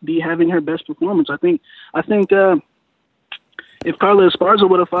might be having her best performance. I think if Carla Esparza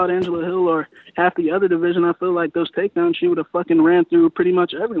would have fought Angela Hill or half the other division, I feel like those takedowns, she would have fucking ran through pretty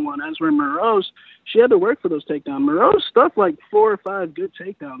much everyone. As for Moreau's, she had to work for those takedowns. Moreau's stuck like 4 or 5 good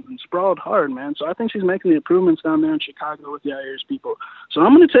takedowns and sprawled hard, man. So I think she's making the improvements down there in Chicago with Yair's people. So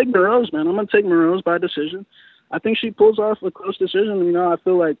I'm going to take Moreau's, man. I'm going to take Moreau's by decision. I think she pulls off a close decision. You know, I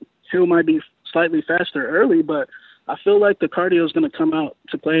feel like Hill might be slightly faster early, but I feel like the cardio is going to come out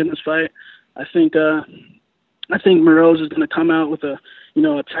to play in this fight. I think Moreau's is going to come out with a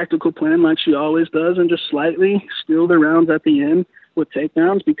tactical plan like she always does and just slightly steal the rounds at the end with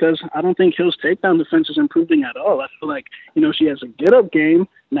takedowns, because I don't think Hill's takedown defense is improving at all. I feel like, she has a get-up game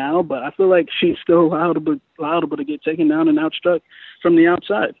now, but I feel like she's still liable to get taken down and outstruck from the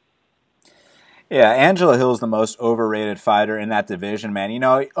outside. Yeah, Angela Hill is the most overrated fighter in that division, man.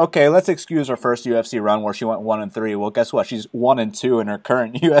 Okay, let's excuse her first UFC run where she went 1-3. Well, guess what? She's 1-2 in her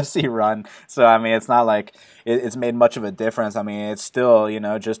current UFC run. So, I mean, it's not like it's made much of a difference. I mean, it's still,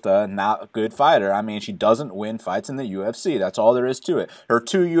 just a not good fighter. I mean, she doesn't win fights in the UFC. That's all there is to it. Her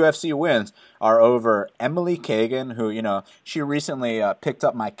 2 UFC wins are over Emily Kagan, who, she recently picked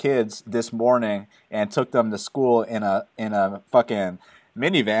up my kids this morning and took them to school in a fucking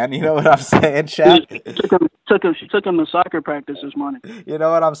minivan, you know what I'm saying, Shaq? She took him to soccer practice this morning. You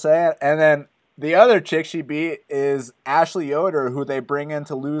know what I'm saying? And then the other chick she beat is Ashley Yoder, who they bring in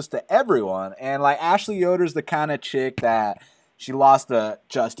to lose to everyone. And, Ashley Yoder's the kind of chick that she lost to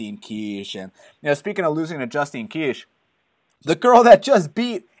Justine Kish. And, speaking of losing to Justine Kish, the girl that just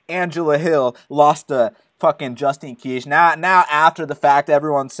beat Angela Hill lost to fucking Justine Kish. Now after the fact,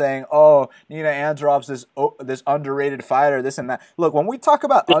 everyone's saying, "Oh, Nina Ansarov's this underrated fighter, this and that." Look, when we talk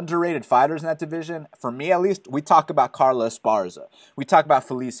about underrated fighters in that division, for me at least, we talk about Carla Esparza. We talk about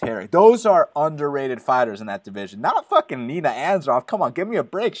Felice Herrig. Those are underrated fighters in that division. Not fucking Nina Ansarov. Come on, give me a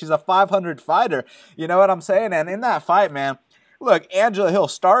break. She's a 500 fighter. You know what I'm saying? And in that fight, man, look, Angela Hill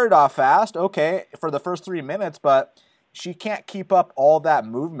started off fast, okay, for the first 3 minutes, but she can't keep up all that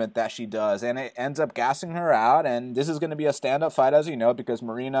movement that she does, and it ends up gassing her out. And this is going to be a stand-up fight, as you know, because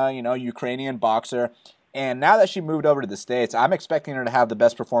Marina, Ukrainian boxer. And now that she moved over to the States, I'm expecting her to have the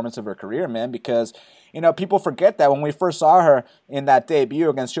best performance of her career, man, because, people forget that when we first saw her in that debut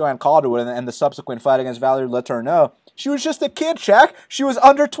against Joanne Calderwood and the subsequent fight against Valerie Letourneau, she was just a kid, Shaq. She was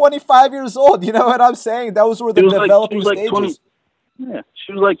under 25 years old. You know what I'm saying? Those were the developing stages. Yeah,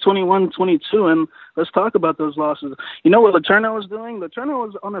 she was like 21, 22, and let's talk about those losses. You know what Letourneau was doing? Letourneau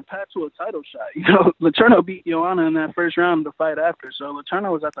was on her path to a title shot. Letourneau beat Joanna in that first round the fight after, so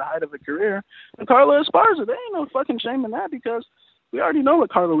Letourneau was at the height of her career. And Carla Esparza, there ain't no fucking shame in that, because we already know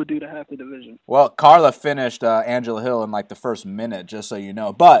what Carla would do to half the division. Well, Carla finished Angela Hill in the first minute, just so you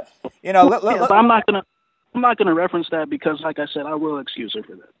know. But, but I'm not gonna reference that because, like I said, I will excuse her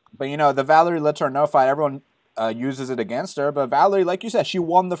for that. But, the Valerie Letourneau fight, everyone uses it against her, but Valerie, like you said, she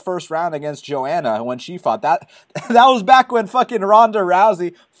won the first round against Joanna when she fought. That was back when fucking Ronda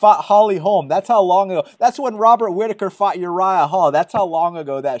Rousey fought Holly Holm. That's how long ago. That's when Robert Whittaker fought Uriah Hall. That's how long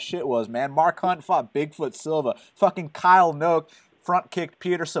ago that shit was, man. Mark Hunt fought Bigfoot Silva. Fucking Kyle Noak front kicked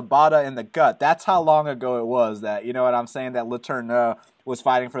Peter Sabata in the gut. That's how long ago it was that, you know what I'm saying, that Letourneau was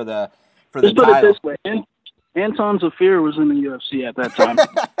fighting for the title. Put it this way, Anton Zafir was in the UFC at that time.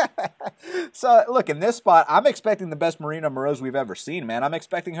 So, look, in this spot, I'm expecting the best Marina Moroz we've ever seen, man. I'm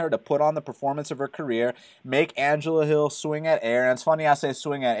expecting her to put on the performance of her career, make Angela Hill swing at air. And it's funny I say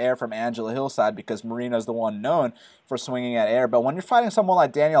swing at air from Angela Hill's side because Marina's the one known for swinging at air. But when you're fighting someone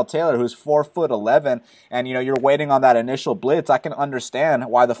like Danielle Taylor, who's 4'11", and, you're waiting on that initial blitz, I can understand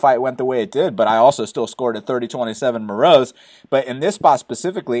why the fight went the way it did. But I also still scored a 30-27 Moroz. But in this spot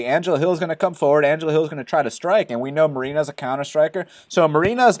specifically, Angela Hill's going to come forward. Angela Hill's going to try to strike. And we know Marina's a counter striker. So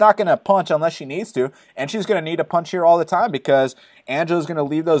Marina's not going to punch unless she needs to. And she's going to need a punch here all the time because Angela's going to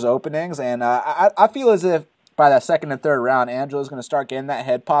leave those openings. And I feel as if by that second and third round, Angela's going to start getting that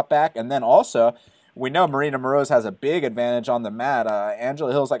head pop back. And then also, we know Marina Moroz has a big advantage on the mat.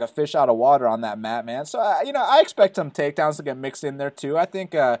 Angela Hill's like a fish out of water on that mat, man. So, I expect some takedowns to get mixed in there too. I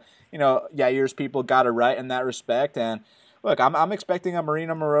think, Yair's people got it right in that respect. And look, I'm expecting a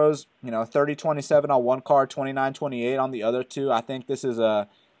Marina Moroz, 30-27 on one card, 29-28 on the other two. I think this is a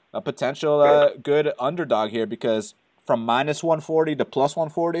potential good underdog here because from minus 140 to plus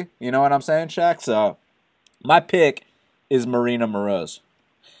 140, you know what I'm saying, Shaq? So my pick is Marina Moroz.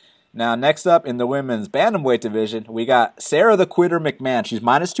 Now, next up in the women's bantamweight division, we got Sarah the Quitter McMahon. She's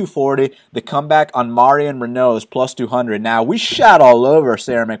minus 240. The comeback on Marion Renault is plus 200. Now, we shot all over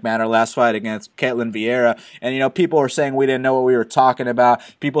Sarah McMahon her last fight against Ketlin Vieira. And, people were saying we didn't know what we were talking about.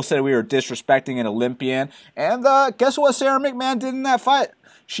 People said we were disrespecting an Olympian. And guess what Sarah McMahon did in that fight?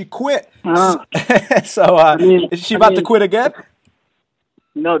 She quit. Is she about to quit again?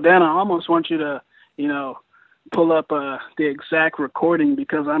 Dan, I almost want you to, you know, pull up the exact recording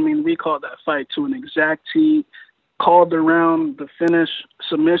because I mean we called that fight to an exact T, called around the finish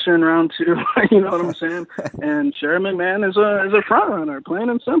submission round two. You know what I'm saying? And Sherman man is a front runner, plain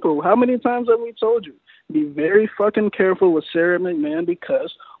and simple. How many times have we told you? Be very fucking careful with Sarah McMahon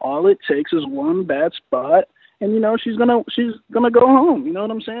because all it takes is one bad spot, and she's gonna go home. You know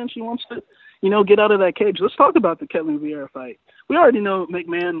what I'm saying? She wants to, get out of that cage. Let's talk about the Ketlen Vieira fight. We already know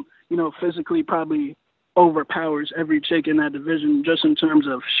McMahon, physically probably overpowers every chick in that division just in terms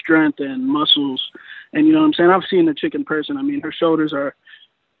of strength and muscles. And you know what I'm saying? I've seen the chick in person. I mean, her shoulders are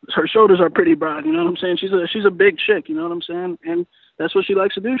pretty broad. You know what I'm saying? She's a big chick. You know what I'm saying? And that's what she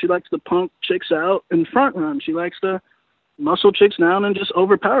likes to do. She likes to punk chicks out and front run. She likes to muscle chicks down and just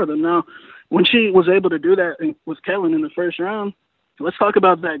overpower them. Now, when she was able to do that with Ketlen in the first round, let's talk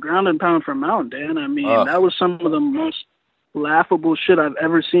about that ground and pound for Mount, Dan. I mean, that was some of the most laughable shit I've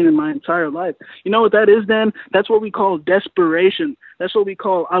ever seen in my entire life. You know what that is, Dan? That's what we call desperation. That's what we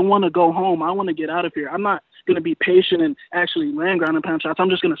call, I want to go home. I want to get out of here. I'm not going to be patient and actually land ground and pound shots. I'm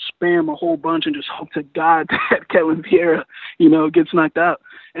just going to spam a whole bunch and just hope to God that Ketlen Vieira, gets knocked out.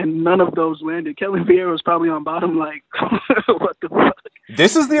 And none of those landed. Ketlen Vieira was probably on bottom like, what the fuck?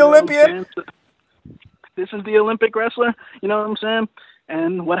 This is the Olympian? This is the Olympic wrestler, you know what I'm saying?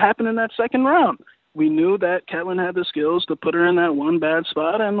 And what happened in that second round? We knew that Ketlen had the skills to put her in that one bad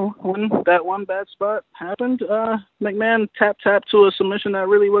spot, and when that one bad spot happened, McMahon tapped to a submission that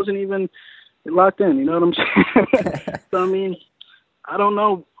really wasn't even locked in, you know what I'm saying? So, I mean, I don't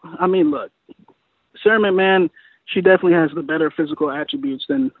know. I mean, look, Sarah McMahon, she definitely has the better physical attributes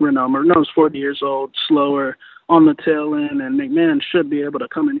than Renault. Renault's 40 years old, slower, on the tail end, and McMahon should be able to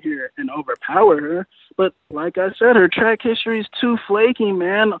come in here and overpower her. But like I said, her track history is too flaky,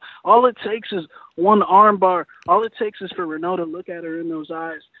 man. All it takes is one arm bar. All it takes is for Renault to look at her in those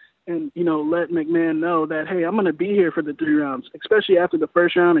eyes and, let McMahon know that, hey, I'm going to be here for the 3 rounds, especially after the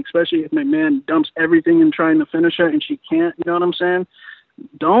first round, especially if McMahon dumps everything in trying to finish her and she can't, you know what I'm saying?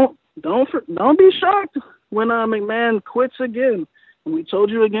 Don't be shocked when McMahon quits again. And we told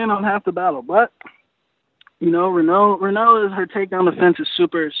you again on Half the Battle, but Renault, her takedown defense is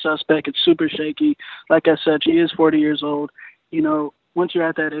super suspect. It's super shaky. Like I said, she is 40 years old. Once you're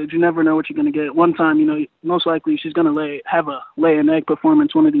at that age, you never know what you're going to get. One time, most likely she's going to have a lay an egg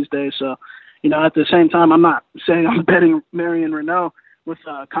performance one of these days. So, at the same time, I'm not saying I'm betting Marion Renault with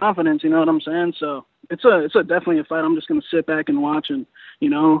confidence. You know what I'm saying? So it's definitely a fight. I'm just going to sit back and watch. And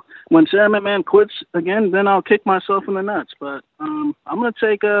when Sarah McMahon quits again, then I'll kick myself in the nuts. But I'm going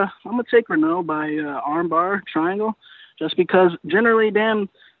to take Renault by armbar triangle, just because generally, damn,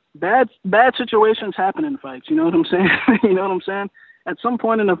 bad situations happen in fights. You know what I'm saying? You know what I'm saying? At some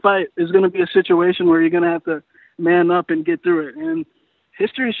point in the fight, there's going to be a situation where you're going to have to man up and get through it. And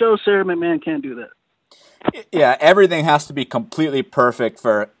history shows Sarah McMahon can't do that. Yeah, everything has to be completely perfect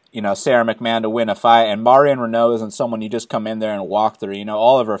for Sarah McMahon to win a fight, and Marion Renault isn't someone you just come in there and walk through.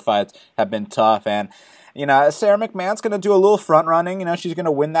 All of her fights have been tough, and Sarah McMahon's going to do a little front running. She's going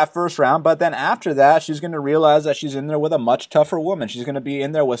to win that first round, but then after that, she's going to realize that she's in there with a much tougher woman. She's going to be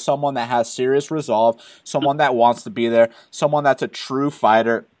in there with someone that has serious resolve, someone that wants to be there, someone that's a true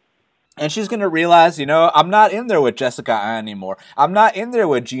fighter. And she's going to realize, I'm not in there with Jessica Ann anymore. I'm not in there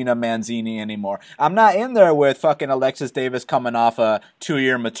with Gina Manzini anymore. I'm not in there with fucking Alexis Davis coming off a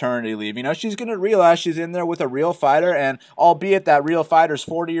 2-year maternity leave. She's going to realize she's in there with a real fighter, and albeit that real fighter's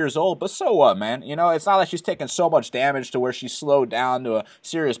 40 years old, but so what, man? It's not like she's taking so much damage to where she's slowed down to a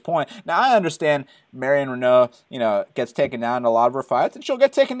serious point. Now, I understand Marion Renault, gets taken down in a lot of her fights, and she'll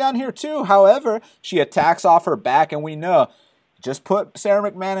get taken down here too. However, she attacks off her back, and we know, just put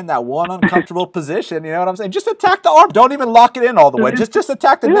Sarah McMahon in that one uncomfortable position, you know what I'm saying? Just attack the arm. Don't even lock it in all the way. Just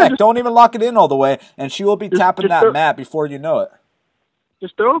attack the neck. Don't even lock it in all the way, and she will be tapping that mat before you know it.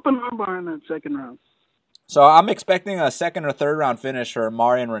 Just throw up an armbar in that second round. So I'm expecting a second or third round finish for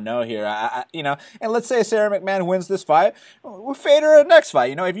Marion Renault here. And let's say Sarah McMahon wins this fight, we'll fade her next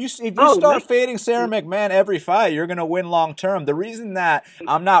fight. If you start fading Sarah McMahon every fight, you're gonna win long term. The reason that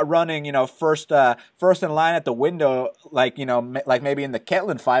I'm not running, first in line at the window, like maybe in the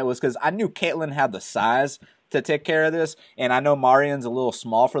Ketlen fight, was because I knew Ketlen had the size to take care of this, and I know Marion's a little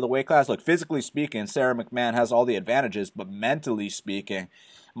small for the weight class. Look, physically speaking, Sarah McMahon has all the advantages, but mentally speaking,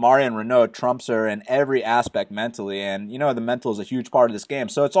 Marion Renault trumps her in every aspect mentally, and the mental is a huge part of this game.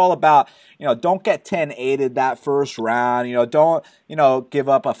 So it's all about, don't get 10-8'd that first round. Don't give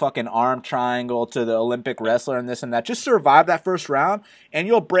up a fucking arm triangle to the Olympic wrestler and this and that. Just survive that first round, and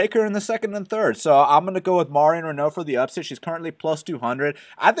you'll break her in the second and third. So I'm gonna go with Marion Renault for the upset. She's currently plus 200.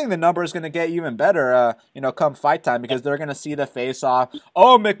 I think the number is gonna get even better, come fight time, because they're gonna see the face off.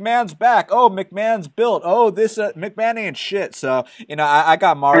 Oh, McMahon's back. Oh, McMahon's built. Oh, this McMahon ain't shit. So I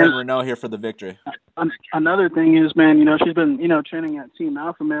got Marion Renault here for the victory. Another thing is, man, she's been training at Team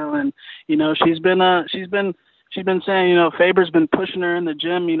Alpha Male, and she's been saying, Faber's been pushing her in the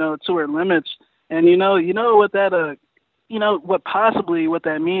gym, to her limits, and what that what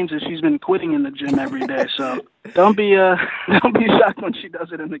that means is she's been quitting in the gym every day. So don't be shocked when she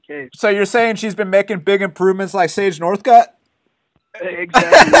does it in the cage. So you're saying she's been making big improvements like Sage Northcutt?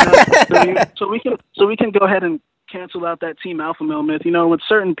 Exactly. So we can go ahead and cancel out that Team Alpha Male myth. With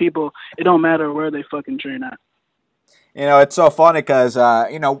certain people, it don't matter where they fucking train at. It's so funny because,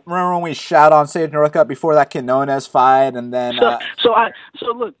 remember when we shot on Sage Northcutt before that Quinones fight, and then... So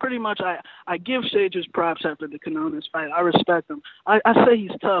look, pretty much I give Sage his props after the Quinones fight. I respect him. I say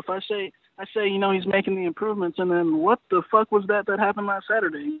he's tough. I say, he's making the improvements, and then what the fuck was that happened last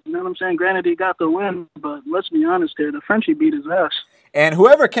Saturday? You know what I'm saying? Granted, he got the win, but let's be honest here, the Frenchie beat his ass. And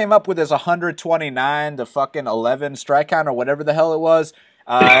whoever came up with his 129 to fucking 11 strike count or whatever the hell it was,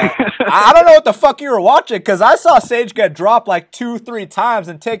 I don't know what the fuck you were watching, because I saw Sage get dropped like 2-3 times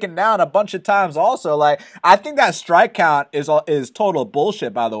and taken down a bunch of times also. Like, I think that strike count is total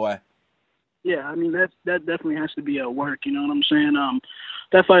bullshit, by the way. Yeah, I mean, that definitely has to be at work, you know what I'm saying?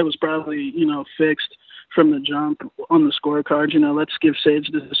 That fight was probably, fixed from the jump on the scorecard. Let's give Sage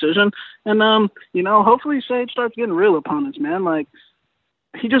the decision. And, hopefully Sage starts getting real opponents, man. Like,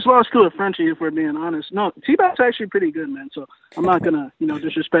 he just lost to a Frenchie, if we're being honest. No, T-Bac's actually pretty good, man. So I'm not going to,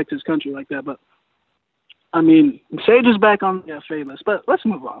 disrespect his country like that. But, I mean, Sage is back on the FA list. But let's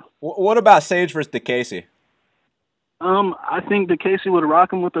move on. What about Sage versus DeCasey? I think DeCasey would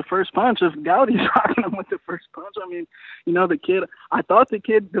rock him with the first punch if Gowdy's rocking him with the first punch. I mean, I thought the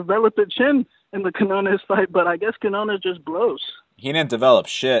kid developed a chin in the Quinones fight, but I guess Quinones just blows. He didn't develop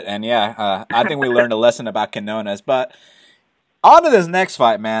shit. And, I think we learned a lesson about Quinones. But... on to this next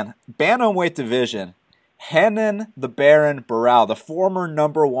fight, man. Bantamweight division. Renan the Baron Barao, the former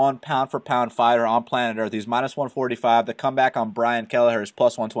 #1 pound-for-pound fighter on planet Earth. He's minus 145. The comeback on Brian Kelleher is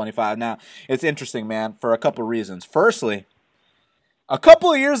plus 125. Now, it's interesting, man, for a couple reasons. Firstly, a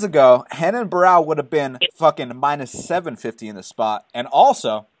couple of years ago, Renan Barao would have been fucking minus 750 in the spot. And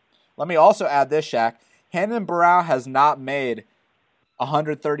also, let me also add this, Shaq. Renan Barao has not made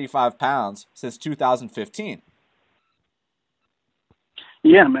 135 pounds since 2015.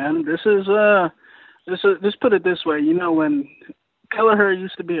 Yeah, man. This put it this way. When Kelleher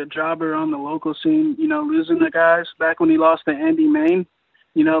used to be a jobber on the local scene, losing the guys back when he lost to Andy Main,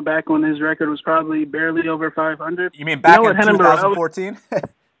 back when his record was probably barely over 500. You mean back in 2014?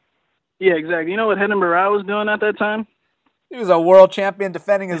 Yeah, exactly. You know what Renan Barao was doing at that time? He was a world champion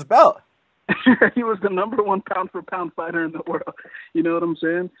defending his belt. He was the #1 pound-for-pound fighter in the world. You know what I'm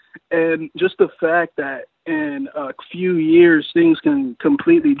saying? And just the fact that in a few years things can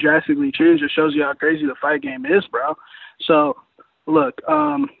completely drastically change, it shows you how crazy the fight game is, bro. So, look,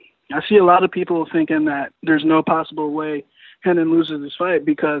 I see a lot of people thinking that there's no possible way Renan loses this fight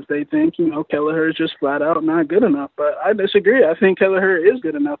because they think, Kelleher is just flat out not good enough. But I disagree. I think Kelleher is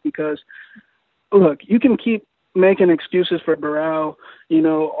good enough because, look, you can keep making excuses for Barao,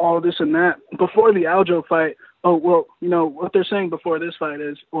 all this and that. Before the Aljo fight, what they're saying before this fight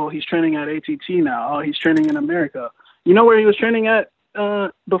is, well, he's training at ATT now. Oh, he's training in America. You know where he was training at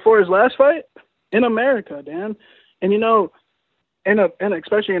before his last fight? In America, Dan. And, and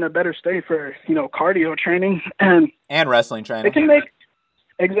especially in a better state for, cardio training and wrestling training.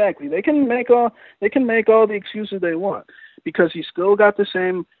 They can make all the excuses they want because he's still got the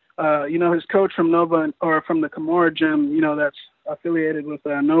same his coach from Nova or from the Kimura gym, that's affiliated with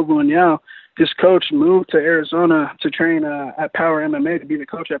Nova and Yao, his coach moved to Arizona to train at Power MMA, to be the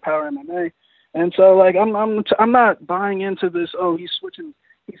coach at Power MMA. And so, like, I'm not buying into this, oh, he's switching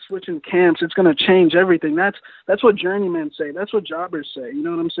camps, it's going to change everything. That's what journeymen say. That's what jobbers say. You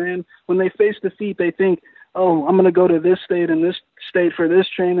know what I'm saying? When they face defeat, they think, oh, I'm going to go to this state and this state for this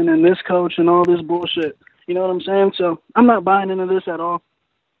training and this coach and all this bullshit. You know what I'm saying? So I'm not buying into this at all.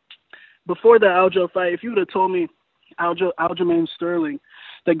 Before the Aljo fight, if you would have told me Aljamain Sterling,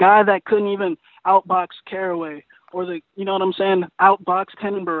 the guy that couldn't even outbox Caraway or outbox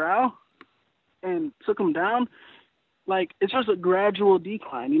Renan Barao and took him down, like, it's just a gradual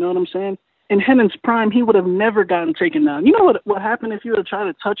decline. You know what I'm saying? in Hennon's prime, he would have never gotten taken down. You know what happened if you would have tried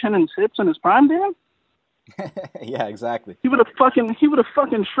to touch Hennon's hips in his prime, Dan? Yeah, exactly. He would have fucking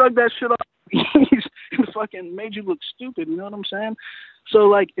shrugged that shit off. He fucking made you look stupid. You know what I'm saying? So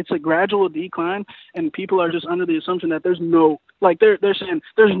like, it's a gradual decline, and people are just under the assumption that there's no, like, they're saying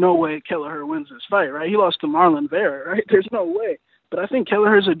there's no way Kelleher wins this fight, right? He lost to Marlon Vera, right? There's no way. But I think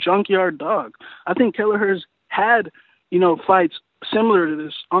Kelleher's a junkyard dog. I think Kelleher's had, fights similar to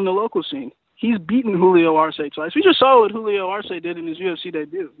this on the local scene. He's beaten Julio Arce twice. We just saw what Julio Arce did in his UFC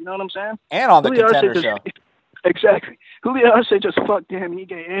debut. You know what I'm saying? And on the Contender Show. Exactly. Julio Arce just fucked Dan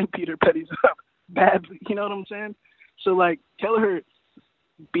Ige and Peter Petty's up badly. You know what I'm saying? So, like, Kelleher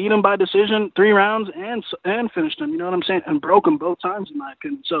beat him by decision 3 rounds and finished him. You know what I'm saying? And broke him both times, in my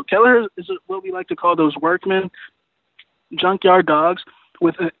opinion. So Kelleher is what we like to call those workmen, junkyard dogs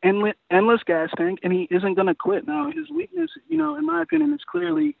with an endless gas tank, and he isn't going to quit. Now, his weakness, in my opinion, is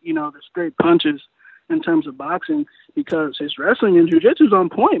clearly, the straight punches in terms of boxing, because his wrestling and jiu-jitsu is on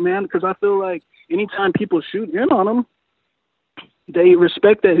point, man, because I feel like anytime people shoot in on him, they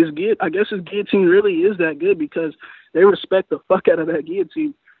respect that his guillotine really is that good, because they respect the fuck out of that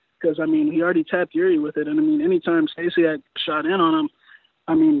guillotine. Because, he already tapped Yuri with it, and, anytime Stasiak shot in on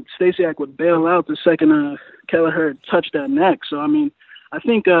him, Stasiak would bail out the second Kelleher touched that neck. So, I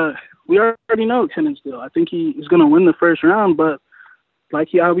think we already know Hennon's deal. I think he is going to win the first round, but like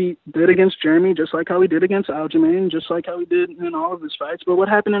how he did against Jeremy, just like how he did against Aljamain, just like how he did in all of his fights. But what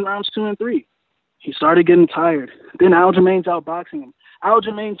happened in rounds 2 and 3? He started getting tired. Then Aljamain's outboxing him.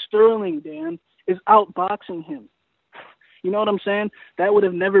 Aljamain Sterling, Dan, is outboxing him. You know what I'm saying? That would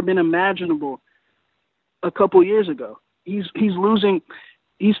have never been imaginable a couple years ago. He's losing.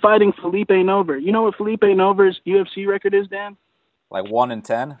 He's fighting Felipe Nover. You know what Felipe Nover's UFC record is, Dan? Like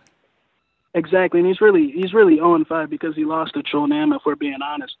 1-10? Exactly, and he's really 0-5 because he lost to Chonam, if we're being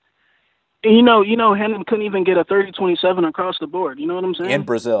honest. And you know, Hennon couldn't even get a 30-27 across the board. You know what I'm saying? In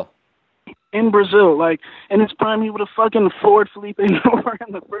Brazil, like, in his prime, he would have fucking floored Felipe Nover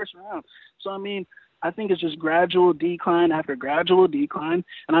in the first round. So, I think it's just gradual decline after gradual decline.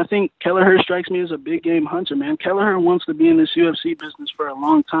 And I think Kelleher strikes me as a big game hunter, man. Kelleher wants to be in this UFC business for a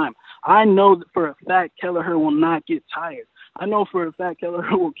long time. I know that for a fact Kelleher will not get tired. I know for a fact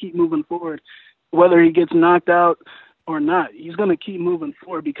Kelleher will keep moving forward, whether he gets knocked out or not. He's going to keep moving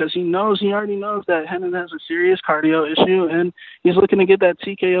forward because he already knows that Hennon has a serious cardio issue, and he's looking to get that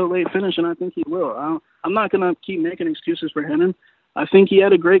TKO late finish, and I think he will. I'm not going to keep making excuses for Hennon. I think he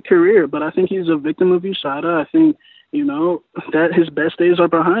had a great career, but I think he's a victim of USADA. I think, that his best days are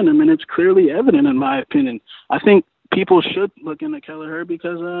behind him, and it's clearly evident in my opinion. I think people should look into Kelleher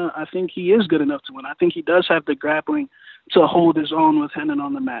because I think he is good enough to win. I think he does have the grappling to hold his own with Hennon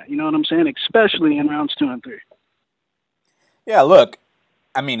on the mat. You know what I'm saying? Especially in rounds 2 and 3. Yeah, look,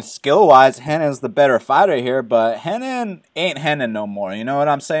 skill-wise, Hennon's the better fighter here, but Hennon ain't Hennon no more. You know what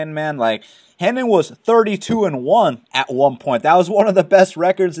I'm saying, man? Like, Hennon was 32-1 at one point. That was one of the best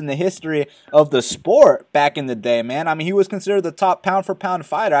records in the history of the sport back in the day, man. He was considered the top pound-for-pound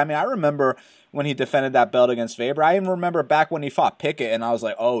fighter. I remember when he defended that belt against Faber. I even remember back when he fought Pickett, and I was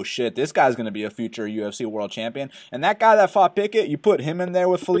like, oh shit, this guy's going to be a future UFC world champion. And that guy that fought Pickett, you put him in there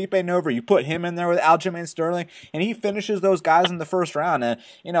with Felipe Nover, you put him in there with Aljamain Sterling, and he finishes those guys in the first round. And,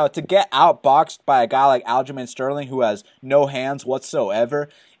 to get outboxed by a guy like Aljamain Sterling who has no hands whatsoever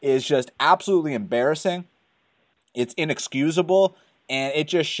is just absolutely embarrassing. It's inexcusable. And it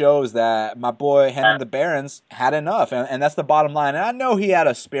just shows that my boy Hennon the Barons had enough, and that's the bottom line. And I know he had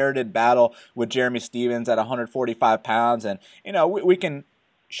a spirited battle with Jeremy Stephens at 145 pounds, and we can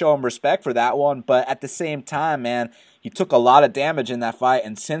show him respect for that one. But at the same time, man, he took a lot of damage in that fight,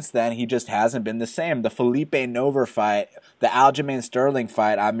 and since then he just hasn't been the same. The Felipe Nover fight, the Aljamain Sterling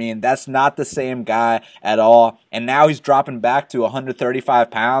fight, that's not the same guy at all. And now he's dropping back to 135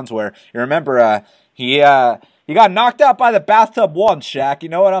 pounds, where you remember he got knocked out by the bathtub once, Shaq. You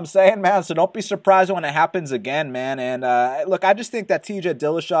know what I'm saying, man? So don't be surprised when it happens again, man. And look, I just think that TJ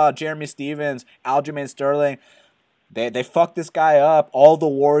Dillashaw, Jeremy Stephens, Aljamain Sterling, they fucked this guy up. All the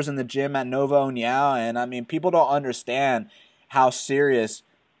wars in the gym at Nova União. And, people don't understand how serious,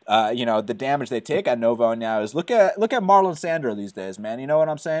 the damage they take at Nova União is. Look at Marlon Sandor these days, man. You know what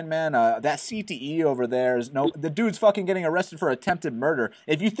I'm saying, man? That CTE over there the dude's fucking getting arrested for attempted murder.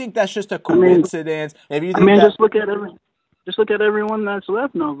 If you think that's just a coincidence, just look at everyone that's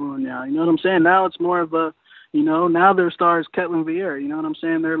left Nova União. You know what I'm saying? Now it's more of a, now their star is Ketlin Vieira. You know what I'm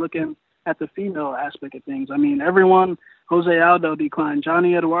saying? They're looking at the female aspect of things. Everyone, Jose Aldo declined,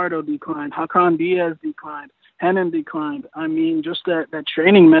 Johnny Eduardo declined, Hakan Diaz declined, Hennen declined. I mean, just that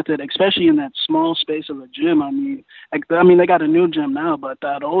training method, especially in that small space of a gym. I mean, they got a new gym now, but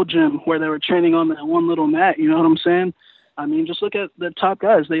that old gym where they were training on that one little mat, you know what I'm saying? I mean, just look at the top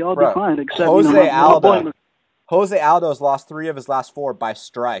guys. They all declined, except Jose Aldo. boy. Jose Aldo's lost 3 of his last 4 by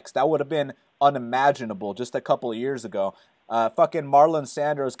strikes. That would have been unimaginable just a couple of years ago. Fucking Marlon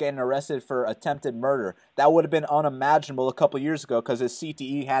Sanders getting arrested for attempted murder. That would have been unimaginable a couple years ago because his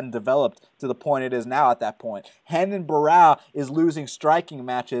CTE hadn't developed to the point it is now at that point. Renan Barão is losing striking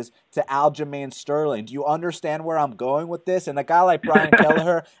matches to Aljamain Sterling. Do you understand where I'm going with this? And a guy like Brian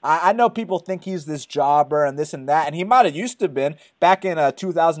Kelleher, I know people think he's this jobber and this and that, and he might have used to been back in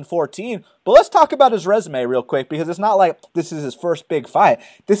 2014, but let's talk about his resume real quick because it's not like this is his first big fight.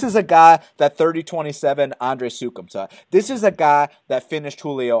 This is a guy that 30-27 Andre Sukumta. This is a guy that finished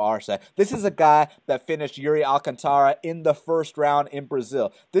Julio Arce. This is a guy that finished Yuri Alcantara in the first round in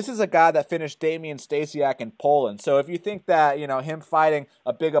Brazil. This is a guy that finished Damian Stasiak in Poland. So if you think that, him fighting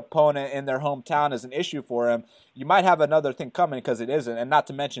a big opponent in their hometown is an issue for him, you might have another thing coming because it isn't. And not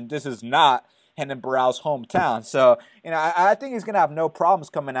to mention, this is not Renan Barão's hometown. So, I think he's going to have no problems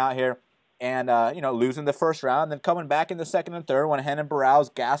coming out here and, losing the first round, then coming back in the second and third when Renan Barão's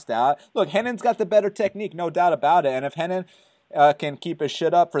gassed out. Look, Renan's got the better technique, no doubt about it. And if Renan can keep his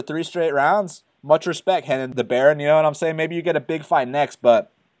shit up for 3 straight rounds, much respect, Renan the Baron. You know what I'm saying? Maybe you get a big fight next,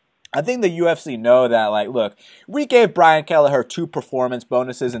 but I think the UFC know that, look, we gave Brian Kelleher 2 performance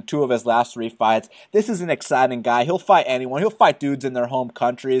bonuses in 2 of his last 3 fights. This is an exciting guy. He'll fight anyone. He'll fight dudes in their home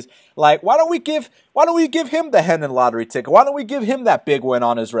countries. Why don't we give him the Renan lottery ticket? Why don't we give him that big win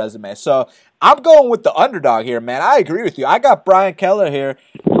on his resume? So I'm going with the underdog here, man. I agree with you. I got Brian Kelleher here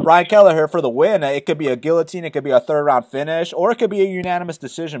for the win. It could be a guillotine, it could be a 3rd round finish, or it could be a unanimous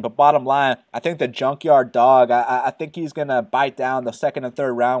decision. But bottom line, I think the junkyard dog, I think he's going to bite down the 2nd and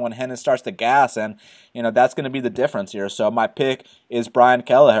 3rd round when Renan starts to gas, and that's going to be the difference here. So my pick is Brian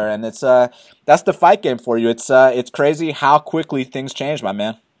Kelleher, and it's that's the fight game for you. It's crazy how quickly things change, my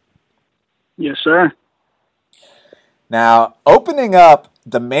man. Yes, sir. Now, opening up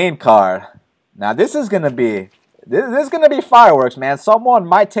the main card. Now, this is going to be fireworks, man. Someone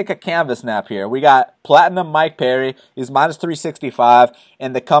might take a canvas nap here. We got Platinum Mike Perry. He's minus 365,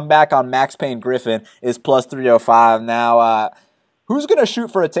 and the comeback on Max Payne Griffin is plus 305. Now, who's going to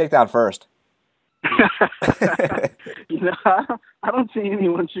shoot for a takedown first? I don't see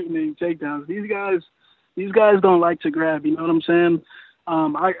anyone shooting any takedowns. These guys don't like to grab. You know what I'm saying?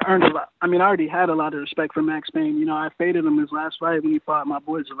 I earned a lot. I already had a lot of respect for Max Payne. I faded him his last fight when he fought my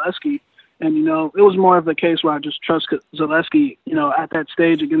boy Zaleski. And, it was more of a case where I just trust Zaleski, at that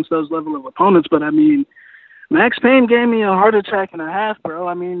stage against those level of opponents. But, Max Payne gave me a heart attack and a half,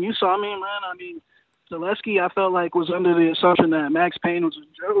 bro. You saw me, man. Zaleski, I felt like, was under the assumption that Max Payne was a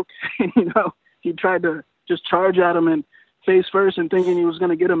joke. He tried to just charge at him and face first and thinking he was going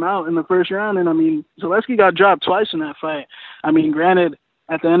to get him out in the first round. And, Zaleski got dropped twice in that fight. Granted,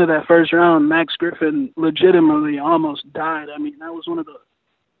 at the end of that first round, Max Griffin legitimately almost died. That was one of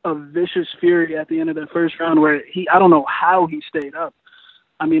a vicious fury at the end of that first round where I don't know how he stayed up.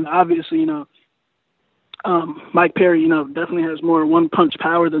 Obviously, Mike Perry, definitely has more one-punch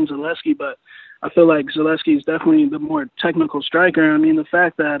power than Zaleski, but I feel like Zaleski is definitely the more technical striker. The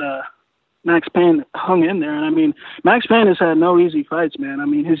fact that Max Payne hung in there, and Max Payne has had no easy fights, man.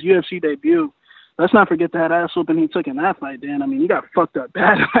 His UFC debut, let's not forget that ass whooping he took in that fight, Dan. He got fucked up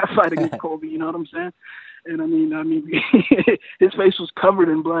bad in that fight against Colby, you know what I'm saying? And his face was covered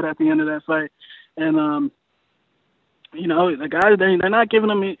in blood at the end of that fight. And, the guys, they're not giving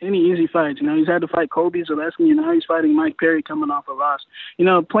him any easy fights. He's had to fight Colby Zaleski, now he's fighting Mike Perry coming off a loss.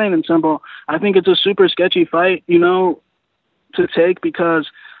 Plain and simple, I think it's a super sketchy fight, to take because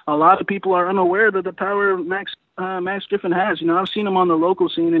a lot of people are unaware of the power Max Griffin has. I've seen him on the local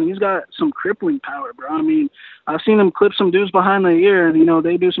scene, and he's got some crippling power, bro. I've seen him clip some dudes behind the ear, and,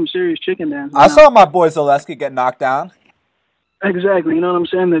 they do some serious chicken dance. I saw my boy Zaleski get knocked down. Exactly, you know what I'm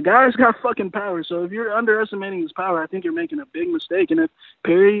saying? The guy's got fucking power, so if you're underestimating his power, I think you're making a big mistake. And if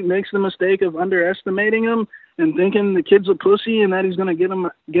Perry makes the mistake of underestimating him and thinking the kid's a pussy and that he's going to get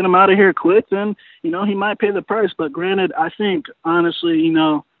him out of here quick, then, he might pay the price. But granted, I think, honestly,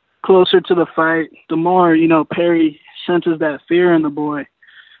 closer to the fight, the more, Perry senses that fear in the boy.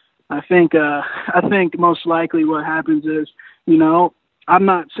 I think most likely what happens is, I'm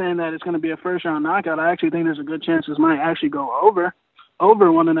not saying that it's going to be a first round knockout. I actually think there's a good chance this might actually go over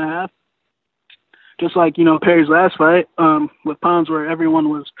 1.5. Just like, Perry's last fight with Pons, where everyone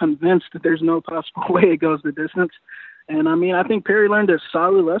was convinced that there's no possible way it goes the distance. And I think Perry learned a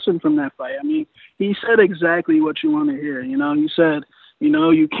solid lesson from that fight. He said exactly what you want to hear. He said, You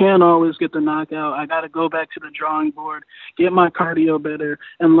know, you can't always get the knockout. I got to go back to the drawing board, get my cardio better,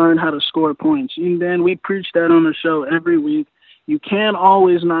 and learn how to score points. And then we preach that on the show every week. You can't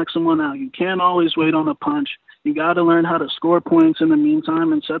always knock someone out. You can't always wait on a punch. You got to learn how to score points in the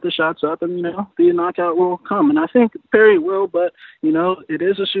meantime and set the shots up, and, you know, the knockout will come. And I think Perry will, but, you know, it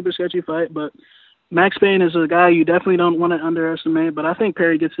is a super sketchy fight. But Max Payne is a guy you definitely don't want to underestimate, but I think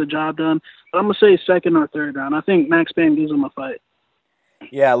Perry gets the job done. But I'm going to say second or third round. I think Max Payne gives him a fight.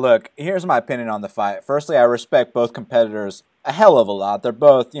 Yeah, look, here's my opinion on the fight. Firstly, I respect both competitors a hell of a lot. They're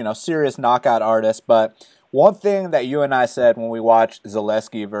both, you know, serious knockout artists. But one thing that you and I said when we watched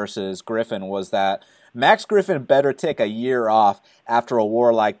Zaleski versus Griffin was that Max Griffin better take a year off after a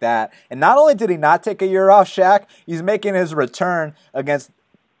war like that. And not only did he not take a year off, Shaq, he's making his return against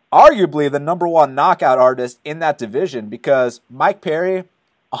arguably the #1 knockout artist in that division, because Mike Perry,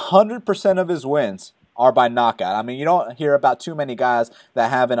 100% of his wins are by knockout. I mean, you don't hear about too many guys that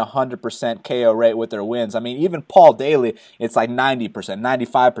have an 100% KO rate with their wins. I mean, even Paul Daly, it's like 90%,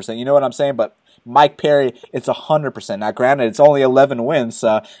 95%. You know what I'm saying? But Mike Perry, it's 100%. Now, granted, it's only 11 wins,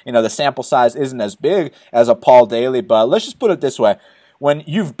 so, you know, the sample size isn't as big as a Paul Daly. But let's just put it this way. When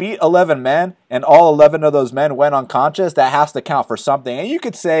you've beat 11 men and all 11 of those men went unconscious, that has to count for something. And you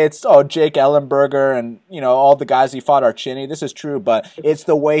could say it's, Jake Ellenberger and, you know, all the guys he fought are chinny. This is true, but it's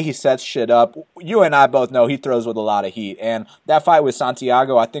the way he sets shit up. You and I both know he throws with a lot of heat. And that fight with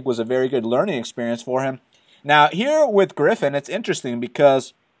Santiago, I think, was a very good learning experience for him. Now, here with Griffin, it's interesting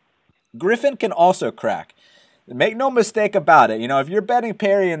because Griffin can also crack. Make no mistake about it. You know, if you're betting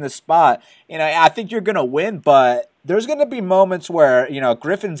Perry in the spot, you know, I think you're going to win, but there's going to be moments where, you know,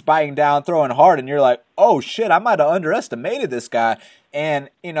 Griffin's biting down, throwing hard, and you're like, oh, shit, I might have underestimated this guy. And,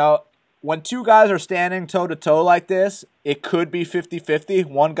 you know, when two guys are standing toe-to-toe like this, it could be 50-50.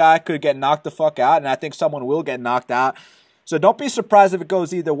 One guy could get knocked the fuck out, and I think someone will get knocked out. So don't be surprised if it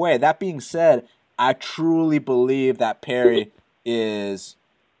goes either way. That being said, I truly believe that Perry is,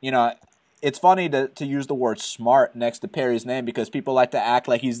 you know, it's funny to use the word smart next to Perry's name because people like to act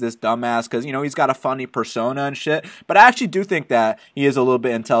like he's this dumbass because, you know, he's got a funny persona and shit. But I actually do think that he is a little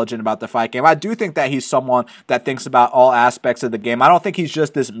bit intelligent about the fight game. I do think that he's someone that thinks about all aspects of the game. I don't think he's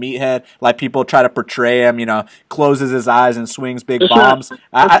just this meathead like people try to portray him, you know, closes his eyes and swings big bombs.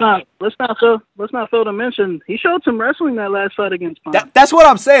 Let's not fail to mention he showed some wrestling that last fight against Pond. That's what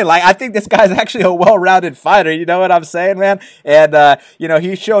I'm saying. Like, I think this guy's actually a well-rounded fighter. You know what I'm saying, man? And you know,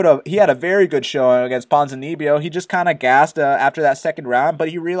 he had a very good showing against Ponzinibbio. He just kind of gassed after that second round, but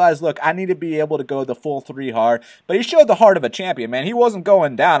he realized, look, I need to be able to go the full 3 hard. But he showed the heart of a champion, man. He wasn't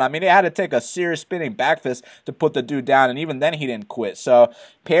going down. I mean, he had to take a serious spinning back fist to put the dude down, and even then he didn't quit. So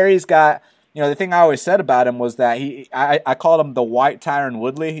Perry's got, you know, the thing I always said about him was that I called him the white Tyron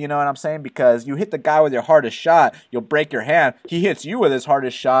Woodley, you know what I'm saying? Because you hit the guy with your hardest shot, you'll break your hand. He hits you with his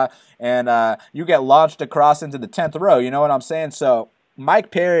hardest shot, and you get launched across into the 10th row, you know what I'm saying? So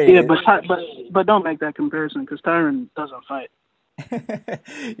Mike Perry... Yeah, but don't make that comparison because Tyron doesn't fight.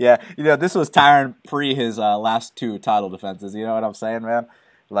 Yeah, you know, this was Tyron pre his last 2 title defenses, you know what I'm saying, man?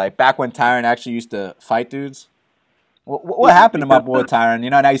 Like, back when Tyron actually used to fight dudes. What happened to my boy Tyron? You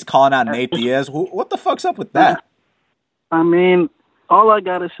know, now he's calling out Nate Diaz. What the fuck's up with that? I mean, all I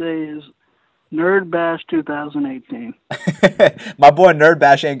gotta say is Nerd Bash 2018. My boy Nerd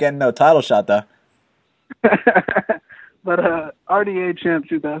Bash ain't getting no title shot, though. But RDA champ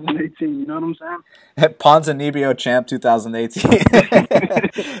 2018, you know what I'm saying? Ponzinibbio champ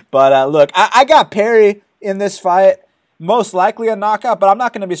 2018. But look, I got Perry in this fight. Most likely a knockout, but I'm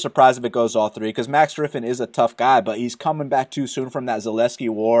not going to be surprised if it goes all 3 because Max Griffin is a tough guy, but he's coming back too soon from that Zaleski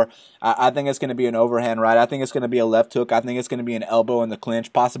war. I think it's going to be an overhand right. I think it's going to be a left hook. I think it's going to be an elbow in the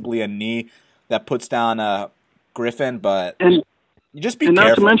clinch, possibly a knee that puts down Griffin, but you just be careful.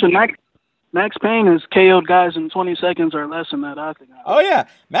 Not to mention, Max Payne has KO'd guys in 20 seconds or less in that octagon. Oh, yeah.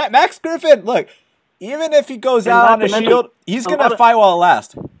 Max Griffin, look, even if he goes out on a shield, he's going to fight while it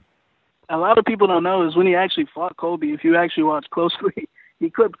lasts. A lot of people don't know is when he actually fought Colby, if you actually watch closely, he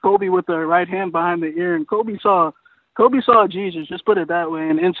clipped Colby with the right hand behind the ear, and Colby saw Jesus, just put it that way,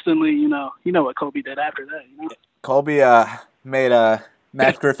 and instantly, you know what Colby did after that. You know? Colby made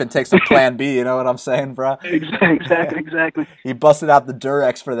Max Griffin take some Plan B, you know what I'm saying, bro? Exactly. He busted out the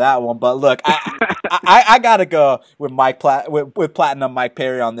Durex for that one, but look, I gotta go with with Platinum Mike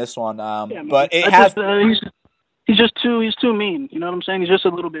Perry on this one. But it has. He's too mean. You know what I'm saying? He's just a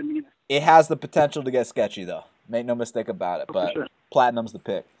little bit meaner. It has the potential to get sketchy, though. Make no mistake about it. But sure. Platinum's the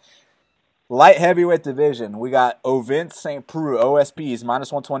pick. Light heavyweight division. We got Ovince St. Preux, OSPs,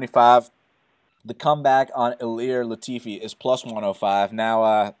 -125. The comeback on Ilir Latifi is +105.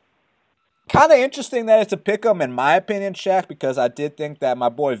 Now, Kind of interesting that it's a pick 'em in my opinion, Shaq, because I did think that my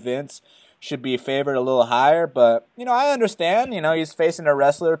boy Vince should be favored a little higher. But, I understand. He's facing a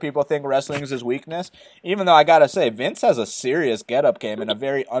wrestler. People think wrestling is his weakness. Even though I got to say, Vince has a serious get-up game and a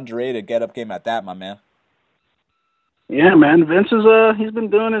very underrated get-up game at that, my man. Yeah, man. Vince he's been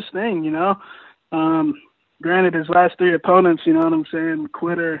doing his thing, Granted, his last 3 opponents, you know what I'm saying,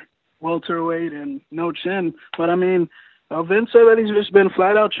 quitter, welterweight, and no chin. But, Vince said that he's just been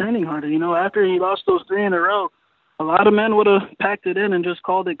flat out training harder. After he lost those 3 in a row, a lot of men would have packed it in and just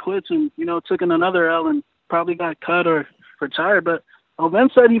called it quits and, took in another L and probably got cut or retired. But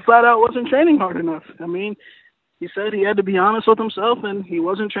Vince said he flat out wasn't training hard enough. He said he had to be honest with himself and he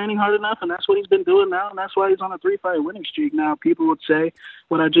wasn't training hard enough, and that's what he's been doing now, and that's why he's on a 3-fight winning streak. Now, people would say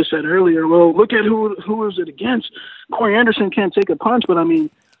what I just said earlier, well, look at who is it against. Corey Anderson can't take a punch, but,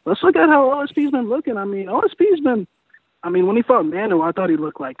 let's look at how OSP's been looking. OSP's been when he fought Manu, I thought he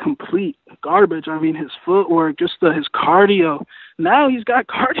looked like complete garbage. His footwork, just his cardio. Now he's got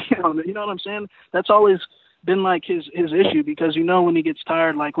cardio. You know what I'm saying? That's always been like his issue, because when he gets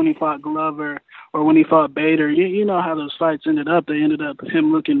tired, like when he fought Glover or when he fought Bader, you know how those fights ended up. They ended up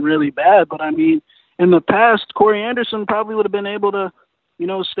him looking really bad. But in the past, Corey Anderson probably would have been able to,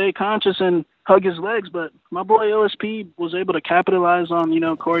 stay conscious and hug his legs. But my boy OSP was able to capitalize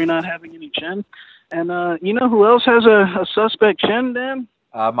on, Corey not having any chin. And you know who else has a suspect chin, Dan?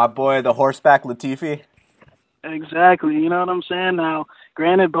 My boy, the horseback Latifi. Exactly. You know what I'm saying? Now,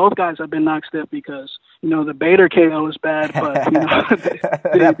 granted, both guys have been knocked stiff because, the Bader KO is bad, but,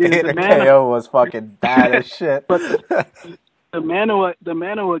 that Bader KO was fucking bad as shit. But the Manoa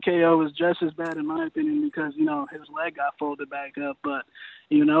KO was just as bad in my opinion because, his leg got folded back up. But,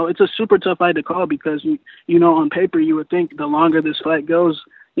 it's a super tough fight to call because, on paper you would think the longer this fight goes,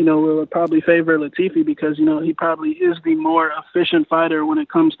 it would probably favor Latifi because, he probably is the more efficient fighter when it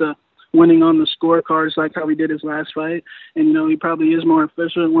comes to winning on the scorecards like how he did his last fight. And, he probably is more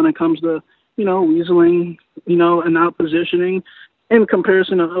efficient when it comes to, weaseling, and out positioning in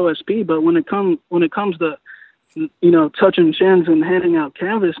comparison to OSP. But when it comes to, touching chins and handing out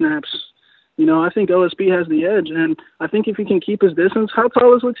canvas snaps, I think OSP has the edge. And I think if he can keep his distance, how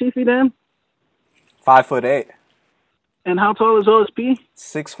tall is Latifi, Dan? 5'8". And how tall is OSP?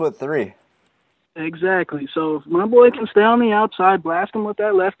 6'3". Exactly. So if my boy can stay on the outside, blast him with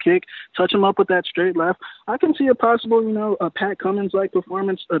that left kick, touch him up with that straight left, I can see a possible, a Pat Cummins-like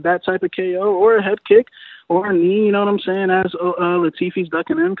performance, that type of KO, or a head kick, or a knee, you know what I'm saying, as Latifi's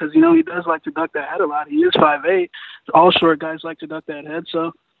ducking in, because, he does like to duck that head a lot. He is 5'8". All short guys like to duck that head.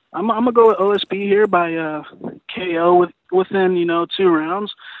 So I'm going to go with OSP here by KO within, 2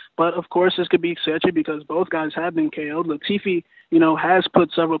 rounds. But, of course, this could be sketchy because both guys have been KO'd. Latifi, has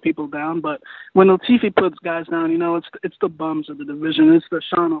put several people down. But when Latifi puts guys down, it's the bums of the division. It's the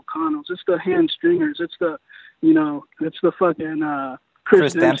Sean O'Connells. It's the hamstringers. It's the, it's the fucking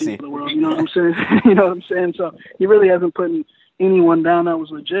Chris Dempsey of the world. You know what I'm saying? You know what I'm saying? So he really hasn't put anyone down that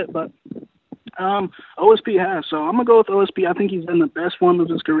was legit. But OSP has. So I'm going to go with OSP. I think he's in the best form of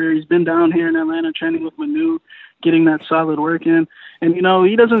his career. He's been down here in Atlanta training with Manu, getting that solid work in. And,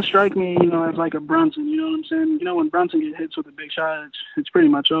 he doesn't strike me, as like a Brunson, you know what I'm saying? When Brunson gets hits with a big shot, it's pretty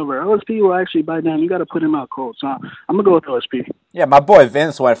much over. OSP will actually bite down. You got to put him out cold. So I'm going to go with OSP. Yeah, my boy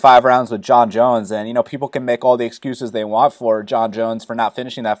Vince went 5 rounds with John Jones, and, people can make all the excuses they want for John Jones for not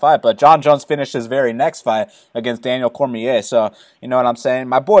finishing that fight, but John Jones finished his very next fight against Daniel Cormier. So, you know what I'm saying?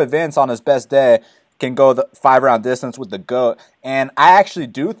 My boy Vince, on his best day, can go the 5-round distance with the GOAT. And I actually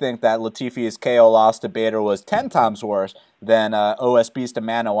do think that Latifi's KO loss to Bader was 10 times worse than OSP's to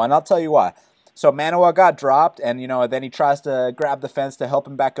Manoa, and I'll tell you why. So Manoa got dropped, and, then he tries to grab the fence to help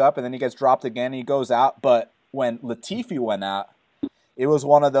him back up, and then he gets dropped again, and he goes out. But when Latifi went out, it was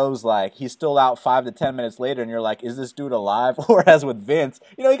one of those, like, he's still out 5 to 10 minutes later, and you're like, is this dude alive? Whereas with Vince,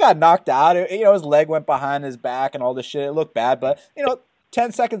 he got knocked out. His leg went behind his back and all this shit. It looked bad, but,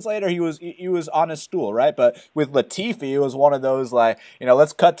 10 seconds later, he was on his stool, right? But with Latifi, it was one of those, like,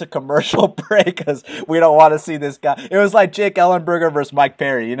 let's cut to commercial break because we don't want to see this guy. It was like Jake Ellenberger versus Mike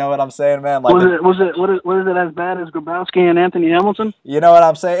Perry. You know what I'm saying, man? Like, was it as bad as Grabowski and Anthony Hamilton? You know what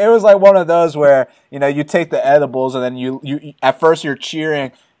I'm saying? It was like one of those where, you take the edibles and then you at first you're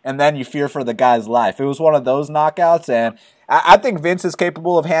cheering and then you fear for the guy's life. It was one of those knockouts, and I think Vince is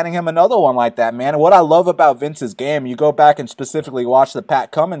capable of handing him another one like that, man. And what I love about Vince's game, you go back and specifically watch the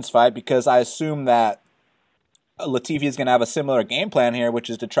Pat Cummins fight because I assume that Latifi is going to have a similar game plan here, which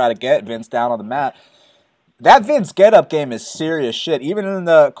is to try to get Vince down on the mat. That Vince get-up game is serious shit. Even in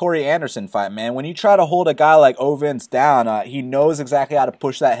the Corey Anderson fight, man, when you try to hold a guy like Vince down, he knows exactly how to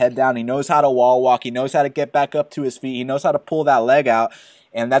push that head down. He knows how to wall walk. He knows how to get back up to his feet. He knows how to pull that leg out.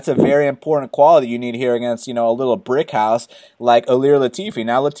 And that's a very important quality you need here against, a little brick house like Ilir Latifi.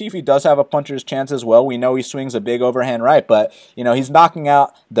 Now, Latifi does have a puncher's chance as well. We know he swings a big overhand right, but, he's knocking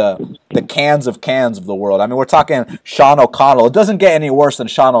out the cans of the world. I mean, we're talking Sean O'Connell. It doesn't get any worse than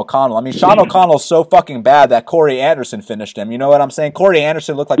Sean O'Connell. I mean, Sean O'Connell's so fucking bad that Corey Anderson finished him. You know what I'm saying? Corey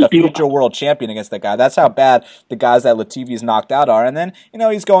Anderson looked like a future world champion against that guy. That's how bad the guys that Latifi's knocked out are. And then,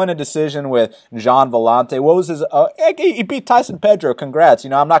 he's going to decision with Jean Vellante. What was his... he beat Tyson Pedro. Congrats.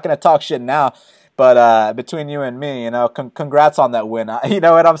 I'm not going to talk shit now, but between you and me, congrats on that win. You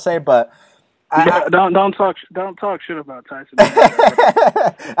know what I'm saying? But don't talk shit about Tyson.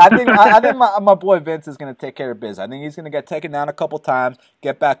 I think my boy Vince is going to take care of business. I think he's going to get taken down a couple times,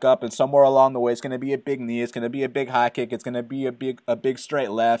 get back up, and somewhere along the way, it's going to be a big knee, it's going to be a big high kick, it's going to be a big straight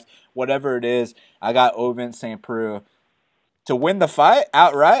left, whatever it is. I got Ovince St. Preux to win the fight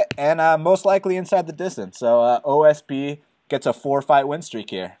outright and most likely inside the distance. So OSP gets a 4-fight win streak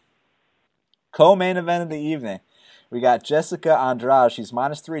here. Co-main event of the evening. We got Jessica Andrade. She's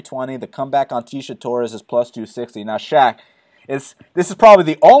minus 320. The comeback on Tecia Torres is plus 260. Now, Shaq, this is probably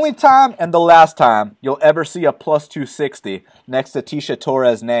the only time and the last time you'll ever see a plus 260 next to Tecia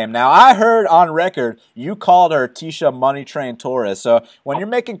Torres' name. Now, I heard on record you called her Tecia Money Train Torres. So when you're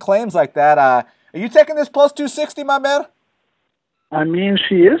making claims like that, are you taking this plus 260, my man? I mean,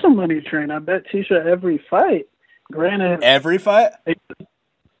 she is a money train. I bet Tecia every fight. Granted, every fight?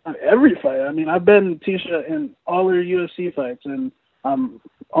 Every fight. I mean, I've been Tecia in all her UFC fights, and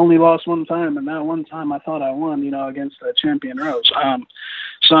only lost one time, and that one time I thought I won, against Champion Rose.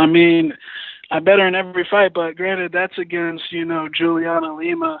 So, I mean, I bet her in every fight, but granted, that's against, Juliana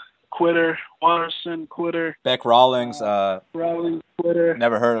Lima, quitter, Watterson, quitter. Beck Rawlings. Rawlings, quitter.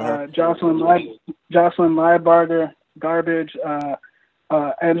 Never heard of her. Jocelyn Liebarger, garbage.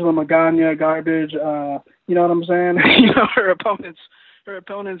 Angela Magana, garbage. You know what I'm saying? Her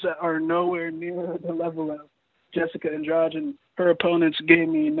opponents are nowhere near the level of Jessica Andrade, and her opponents gave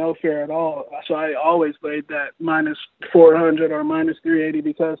me no fear at all. So I always played that minus 400 or minus 380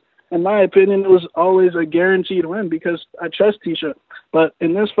 because, in my opinion, it was always a guaranteed win because I trust Tecia. But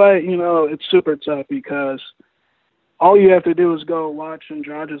in this fight, it's super tough because all you have to do is go watch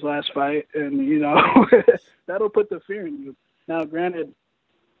Andrade's last fight, and, that'll put the fear in you. Now, granted,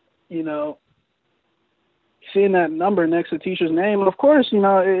 seeing that number next to Ticia's name, of course,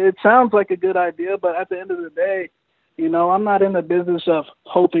 it sounds like a good idea, but at the end of the day, I'm not in the business of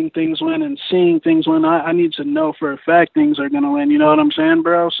hoping things win and seeing things win. I need to know for a fact things are going to win. You know what I'm saying,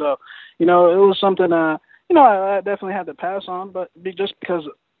 bro? So, it was something, I definitely had to pass on, but just because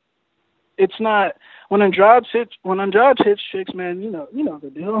it's not when Andrade hits chicks, man, you know the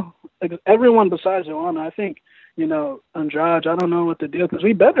deal. Like everyone besides Joanna, I think, Andrade, I don't know what the deal, because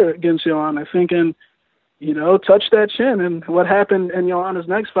we bet her against Joanna thinking, touch that chin. And what happened in Joanna's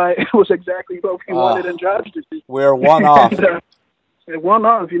next fight was exactly what we wanted Andrade to do. We're one off. One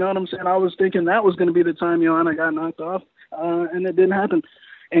off, you know what I'm saying? I was thinking that was going to be the time Joanna got knocked off, and it didn't happen.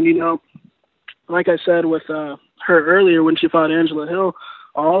 And, like I said with her earlier when she fought Angela Hill,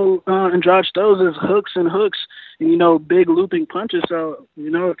 all Andrade throws is hooks and, big looping punches. So,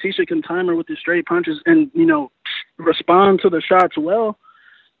 if Tecia can time her with the straight punches and, respond to the shots well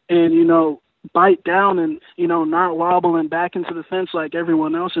and, bite down and, not wobbling back into the fence like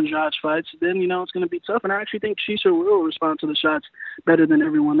everyone else in Andrade's fights, then, it's going to be tough. And I actually think Tecia will respond to the shots better than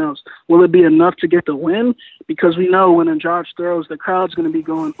everyone else. Will it be enough to get the win? Because we know when Andrade throws, the crowd's going to be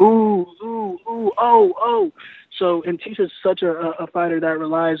going, ooh, ooh, ooh, oh, oh. So, and Ticia's such a fighter that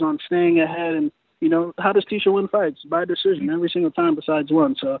relies on staying ahead. And, how does Tecia win fights? By decision every single time besides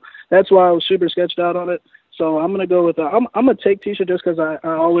one. So that's why I was super sketched out on it. So I'm going to go with I'm going to take Tecia just because I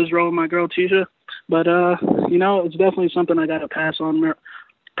always roll with my girl Tecia. But, it's definitely something I got to pass on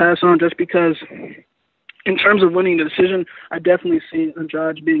just because in terms of winning the decision, I definitely see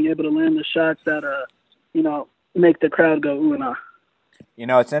Andrade being able to land the shots that, make the crowd go ooh and ah.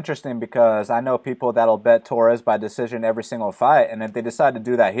 It's interesting because I know people that'll bet Torres by decision every single fight, and if they decide to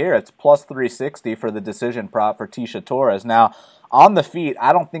do that here, it's plus 360 for the decision prop for Tecia Torres. Now, on the feet,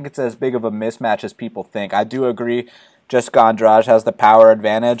 I don't think it's as big of a mismatch as people think. I do agree Jessica Andrade has the power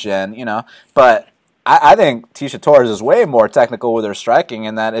advantage, and but I think Tecia Torres is way more technical with her striking,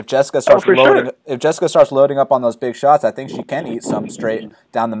 and that if Jessica starts loading up on those big shots, I think she can eat some straight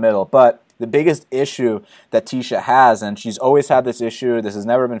down the middle. But the biggest issue that Tecia has, and she's always had this issue, this has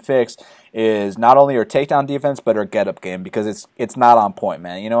never been fixed, is not only her takedown defense, but her get-up game, because it's not on point,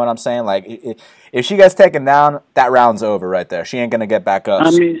 man. You know what I'm saying? Like, if she gets taken down, that round's over right there. She ain't going to get back up.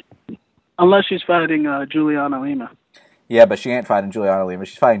 I mean, unless she's fighting Juliana Lima. Yeah, but she ain't fighting Juliana Lima.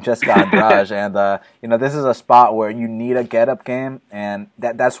 She's fighting Jessica Andrade, and this is a spot where you need a get-up game, and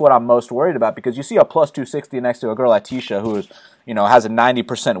that's what I'm most worried about because you see a plus 260 next to a girl like Tisha, who's has a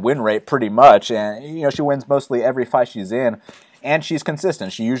 90% win rate pretty much, and she wins mostly every fight she's in, and she's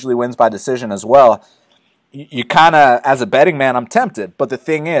consistent. She usually wins by decision as well. You kind of, as a betting man, I'm tempted, but the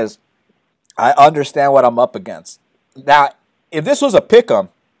thing is, I understand what I'm up against. Now, if this was a pick'em,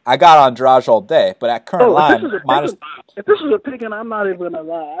 I got Andrade all day, but at current line, if this was a pick-em, I'm not even gonna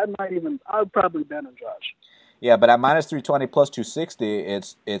lie. I'd probably bet Andrade. Yeah, but at minus 320 plus 260,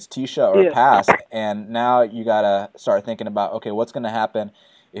 it's Tisha or pass, and now you gotta start thinking about, okay, what's gonna happen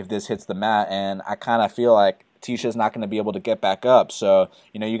if this hits the mat? And I kind of feel like Tisha's not going to be able to get back up, so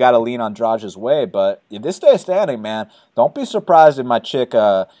you got to lean Andrade's way. But if this stays standing, man, don't be surprised if my chick.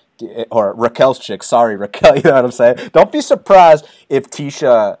 Or Raquel's chick, sorry, Raquel, you know what I'm saying? Don't be surprised if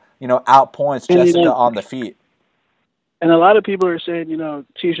Tisha, outpoints Jessica on the feet. And a lot of people are saying,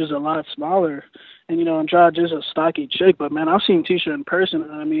 Tisha's a lot smaller, and, Andrade is a stocky chick, but, man, I've seen Tisha in person,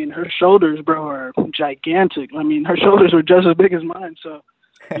 and, I mean, her shoulders, bro, are gigantic. I mean, her shoulders are just as big as mine, so,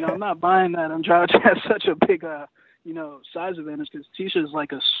 I'm not buying that Andrade has such a big, size advantage because Tisha's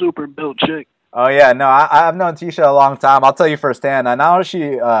like a super built chick. Oh, yeah, no, I've known Tisha a long time. I'll tell you firsthand. I know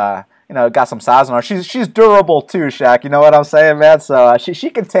she, got some size on her. She's durable too, Shaq. You know what I'm saying, man? So she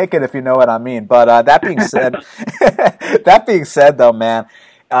can take it if you know what I mean. But that being said, though, man,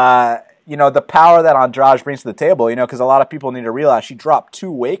 the power that Andrade brings to the table, because a lot of people need to realize she dropped 2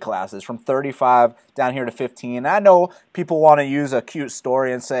 weight classes from 35 down here to 15. I know people want to use a cute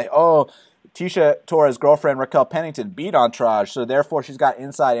story and say, oh, Tisha Torres' girlfriend Raquel Pennington beat Andrade, so therefore she's got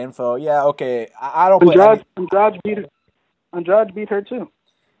inside info. Yeah, okay. I don't. Andrade beat her too.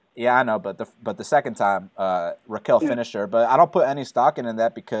 Yeah, I know, but the second time Raquel finished her. But I don't put any stock in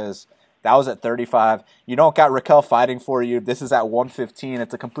that because that was at 35. You don't got Raquel fighting for you. This is at 115.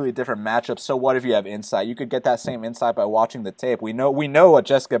 It's a completely different matchup. So what if you have insight? You could get that same insight by watching the tape. We know what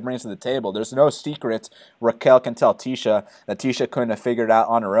Jessica brings to the table. There's no secrets. Raquel can tell Tisha that Tisha couldn't have figured out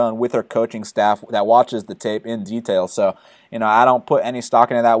on her own with her coaching staff that watches the tape in detail. So, I don't put any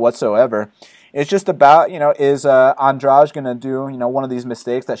stock into that whatsoever. It's just about, is Andrade going to do, one of these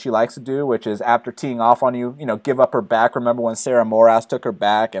mistakes that she likes to do, which is after teeing off on you, give up her back. Remember when Sarah Moras took her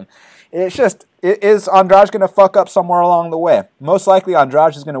back? And it's just, is Andrade going to fuck up somewhere along the way? Most likely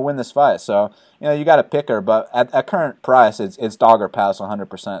Andrade is going to win this fight. So, you got to pick her. But at current price, it's dog or pass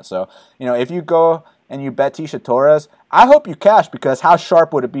 100%. So, if you go and you bet Tisha Torres, I hope you cash because how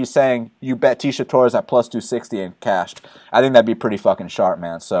sharp would it be saying you bet Tisha Torres at plus 260 and cashed? I think that'd be pretty fucking sharp,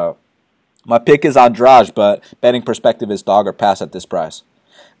 man. So my pick is Andrade, but betting perspective is dog or pass at this price.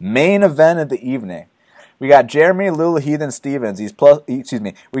 Main event of the evening. We got Jeremy Little Heathen Stevens.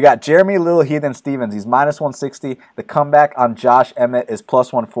 We got Jeremy Little Heathen Stevens. He's minus 160. The comeback on Josh Emmett is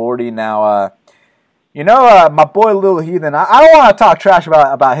plus 140. Now, my boy Little Heathen, I don't want to talk trash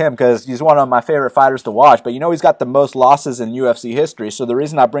about him because he's one of my favorite fighters to watch, but he's got the most losses in UFC history. So the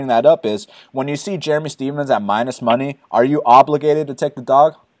reason I bring that up is when you see Jeremy Stevens at minus money, are you obligated to take the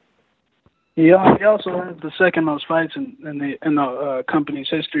dog? Yeah, he also has the second most fights in the company's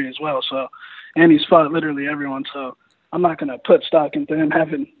history as well. So, and he's fought literally everyone. So I'm not gonna put stock into him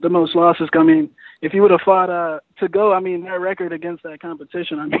having the most losses. I mean, if he would have fought to go, I mean, their record against that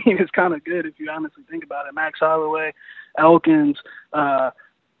competition, I mean, it's kind of good if you honestly think about it. Max Holloway, Elkins,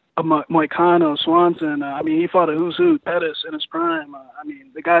 Moicano, Swanson. I mean, he fought a who's who, Pettis in his prime. I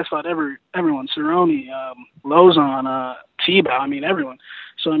mean, the guy's fought everyone. Cerrone, Lozon, Tebow. I mean, everyone.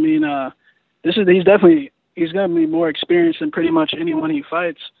 So I mean. He's got to be more experienced than pretty much anyone he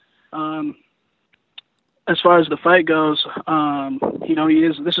fights. As far as the fight goes,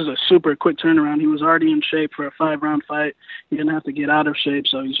 this is a super quick turnaround. He was already in shape for a 5-round fight. He didn't have to get out of shape,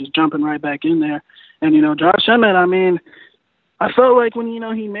 so he's just jumping right back in there. And, Josh Emmett, I mean, I felt like when,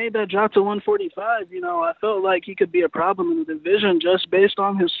 he made that drop to 145, I felt like he could be a problem in the division just based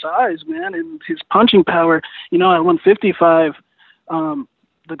on his size, man, and his punching power. At 155,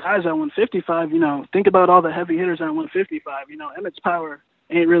 the guys at 155, think about all the heavy hitters at 155. Emmett's power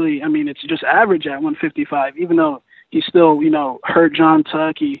ain't really, I mean, it's just average at 155, even though he still, hurt John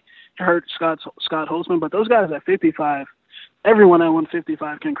Tuck, he hurt Scott Holtzman, but those guys at 55, everyone at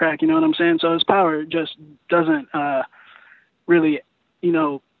 155 can crack, you know what I'm saying? So his power just doesn't really,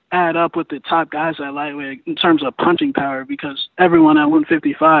 add up with the top guys at lightweight in terms of punching power because everyone at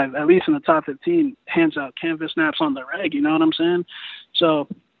 155, at least in the top 15, hands out canvas snaps on the reg, you know what I'm saying? So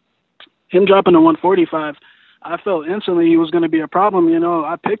him dropping to 145, I felt instantly he was going to be a problem.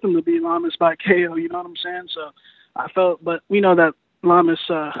 I picked him to beat Lamas by KO, you know what I'm saying? So I felt, but we know that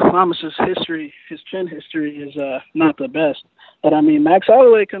Lamas's history, his chin history is not the best. But I mean, Max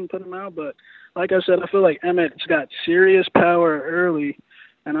Holloway couldn't put him out. But like I said, I feel like Emmett's got serious power early,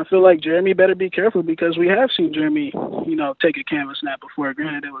 and I feel like Jeremy better be careful because we have seen Jeremy, take a canvas snap before.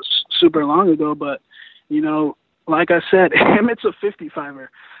 Granted, it was super long ago, but like I said, Emmett's a 55er.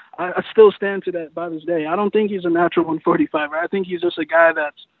 I still stand to that by this day. I don't think he's a natural 145er. I think he's just a guy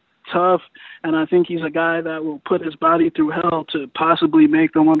that's tough, and I think he's a guy that will put his body through hell to possibly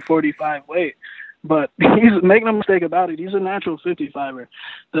make the 145 weight. But make no mistake about it, he's a natural 55er.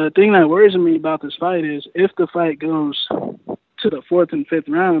 The thing that worries me about this fight is if the fight goes to the fourth and fifth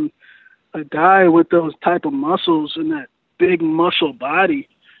round, a guy with those type of muscles and that big muscle body,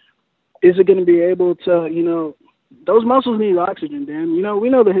 is it going to be able to, those muscles need oxygen, Dan. We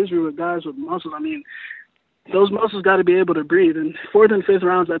know the history with guys with muscles. I mean, those muscles got to be able to breathe. And fourth and fifth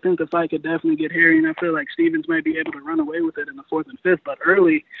rounds, I think the fight could definitely get hairy, and I feel like Stevens might be able to run away with it in the fourth and fifth. But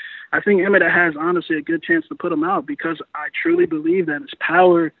early, I think Emmett has honestly a good chance to put him out because I truly believe that his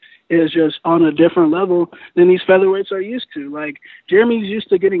power is just on a different level than these featherweights are used to. Like, Jeremy's used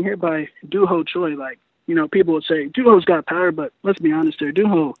to getting hit by Doo Ho Choi. Like, people would say, Doo Ho's got power, but let's be honest here, Doo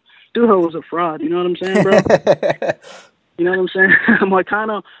Ho was a fraud. You know what I'm saying, bro? You know what I'm saying?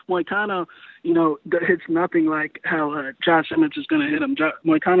 Moicano, hits nothing like how Josh Emmett is going to hit him.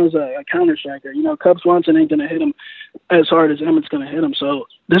 Moicano's a counter striker. Cub Swanson ain't going to him as hard as Emmett's going to hit him. So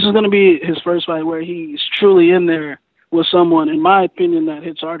this is going to be his first fight where he's truly in there with someone, in my opinion, that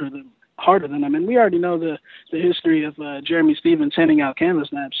hits harder than him. And we already know the history of Jeremy Stevens handing out canvas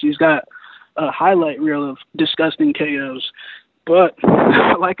snaps. He's got a highlight reel of disgusting KOs. But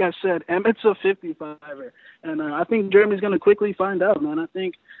like I said, Emmett's a 55er, and I think Jeremy's going to quickly find out, man. I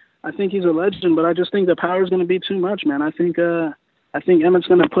think he's a legend, but I just think the power is going to be too much, man. I think Emmett's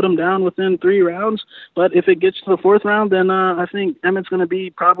going to put him down within 3 rounds. But if it gets to the fourth round, then I think Emmett's going to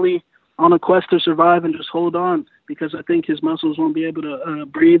be probably on a quest to survive and just hold on because I think his muscles won't be able to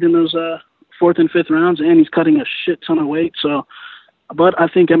breathe in those fourth and fifth rounds, and he's cutting a shit ton of weight. So, but I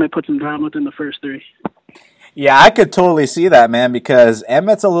think Emmett puts him down within the first 3. Yeah, I could totally see that, man, because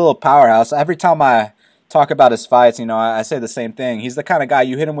Emmett's a little powerhouse. Every time I talk about his fights, I say the same thing. He's the kind of guy,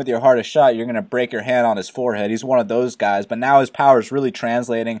 you hit him with your hardest shot, you're going to break your hand on his forehead. He's one of those guys, but now his power is really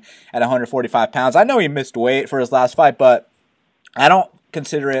translating at 145 pounds. I know he missed weight for his last fight, but I don't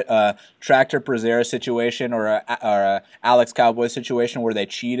consider it a Tractor Brazier situation or a Alex Cowboy situation where they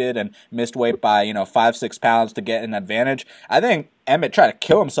cheated and missed weight by 5-6 pounds to get an advantage. I think Emmett tried to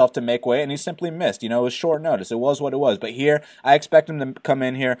kill himself to make weight, and he simply missed. It was short notice. It was what it was. But here, I expect him to come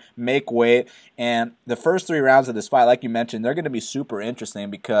in here, make weight, and the first 3 rounds of this fight, like you mentioned, they're going to be super interesting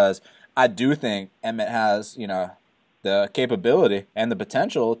because I do think Emmett has, the capability and the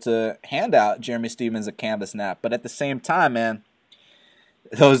potential to hand out Jeremy Stevens a canvas snap. But at the same time, man,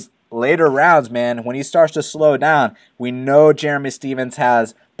 those later rounds, man, when he starts to slow down, we know Jeremy Stevens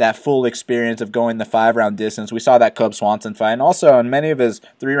has that full experience of going the 5-round distance. We saw that Cub Swanson fight. And also in many of his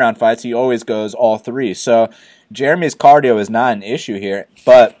 3-round fights, he always goes all 3. So Jeremy's cardio is not an issue here.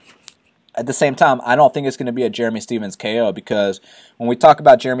 But at the same time, I don't think it's going to be a Jeremy Stevens KO because when we talk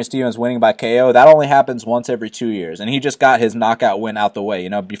about Jeremy Stevens winning by KO, that only happens once every 2 years. And he just got his knockout win out the way.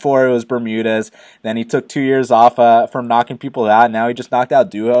 Before it was Bermudez, then he took 2 years off from knocking people out. And now he just knocked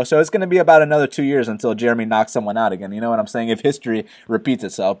out Doo Ho. So it's going to be about another 2 years until Jeremy knocks someone out again. You know what I'm saying? If history repeats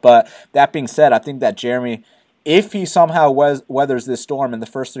itself. But that being said, I think that Jeremy, if he somehow weathers this storm in the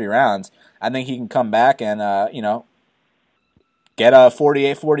first 3 rounds, I think he can come back and, get a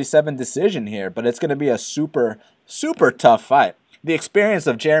 48-47 decision here, but it's going to be a super, super tough fight. The experience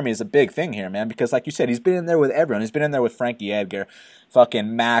of Jeremy is a big thing here, man, because like you said, he's been in there with everyone. He's been in there with Frankie Edgar,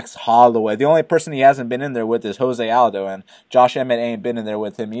 fucking Max Holloway. The only person he hasn't been in there with is Jose Aldo, and Josh Emmett ain't been in there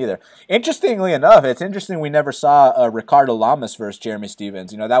with him either. Interestingly enough, it's interesting we never saw Ricardo Lamas versus Jeremy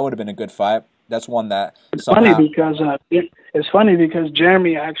Stevens. That would have been a good fight. That's one that somehow... It's funny because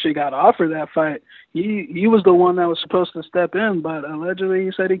Jeremy actually got offered that fight. He was the one that was supposed to step in, but allegedly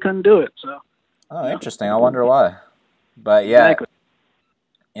he said he couldn't do it. So, interesting. I wonder why. But yeah, exactly.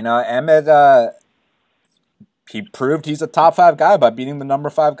 Emmett, he proved he's a top 5 guy by beating the number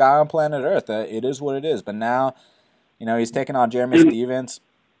 5 guy on planet Earth. It is what it is. But now, he's taking on Jeremy Stevens.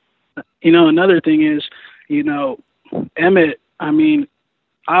 Another thing is, Emmett. I mean,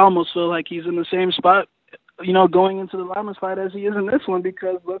 I almost feel like he's in the same spot, going into the Lamas fight as he is in this one,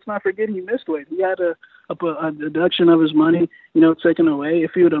 because let's not forget he missed weight. He had a deduction of his money, taken away.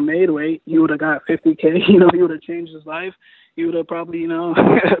 If he would have made weight, he would have got $50K. He would have changed his life. He would have probably,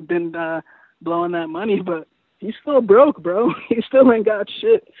 been blowing that money. But he's still broke, bro. He still ain't got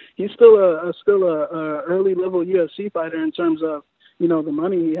shit. He's still a early level UFC fighter in terms of, the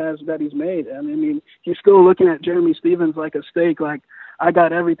money he has that he's made. And I mean, he's still looking at Jeremy Stephens like a steak. Like, I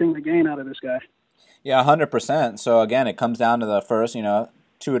got everything to gain out of this guy. Yeah, 100%. So again, it comes down to the first,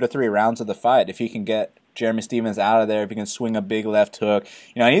 2 to 3 rounds of the fight. If he can get Jeremy Stephens out of there, if he can swing a big left hook,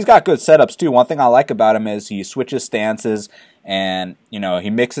 and he's got good setups too. One thing I like about him is he switches stances and, he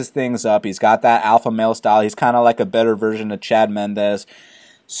mixes things up. He's got that alpha male style. He's kind of like a better version of Chad Mendes.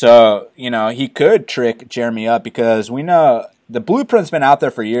 So, he could trick Jeremy up because we know the blueprint's been out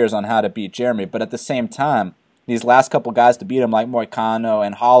there for years on how to beat Jeremy, but at the same time, these last couple guys to beat him, like Moicano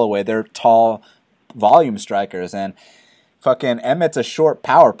and Holloway, they're tall volume strikers, and fucking Emmett's a short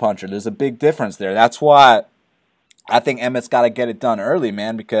power puncher. There's a big difference there. That's why I think Emmett's got to get it done early,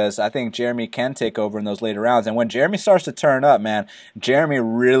 man, because I think Jeremy can take over in those later rounds. And when Jeremy starts to turn up, man, Jeremy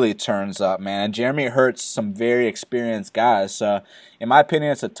really turns up, man. And Jeremy hurts some very experienced guys. So, in my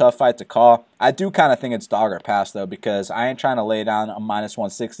opinion, it's a tough fight to call. I do kind of think it's dog or pass, though, because I ain't trying to lay down a minus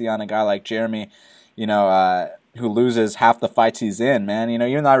 160 on a guy like Jeremy, who loses half the fights he's in, man.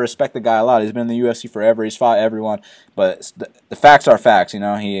 Even though I respect the guy a lot, he's been in the UFC forever, he's fought everyone, but the facts are facts,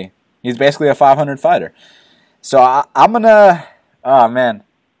 he's basically a 500 fighter. So I'm going to, oh man,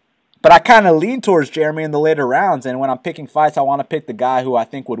 but I kind of lean towards Jeremy in the later rounds, and when I'm picking fights, I want to pick the guy who I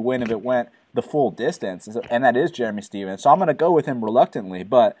think would win if it went the full distance, and that is Jeremy Stephens. So I'm going to go with him reluctantly,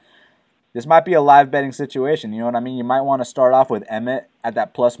 but this might be a live betting situation, you know what I mean? You might want to start off with Emmett at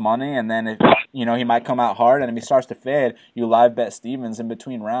that plus money, and then if he might come out hard, and if he starts to fade, you live bet Stephens in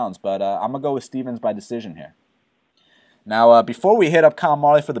between rounds. But I'm going to go with Stephens by decision here. Now, before we hit up Kyle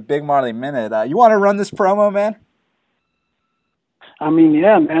Marley for the Big Marley Minute, you want to run this promo, man? I mean,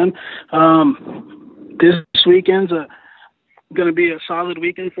 yeah, man. This weekend's going to be a solid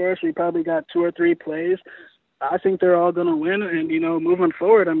weekend for us. We probably got 2 or 3 plays. I think they're all going to win, and moving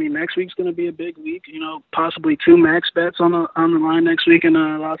forward, I mean, next week's going to be a big week. Possibly 2 max bets on the line next week in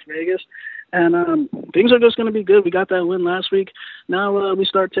Las Vegas, and things are just going to be good. We got that win last week. Now we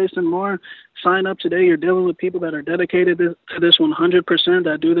start tasting more. Sign up today. You're dealing with people that are dedicated to this 100%,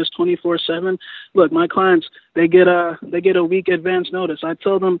 that do this 24/7. Look, my clients, they get a week advance notice. I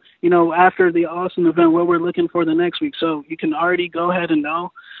tell them, after the Austin event, what we're looking for the next week, so you can already go ahead and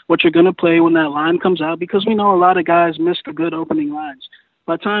know what you're going to play when that line comes out, because we know a lot of guys miss the good opening lines.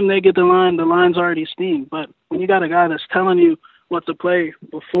 By the time they get the line's already steamed. But when you got a guy that's telling you what to play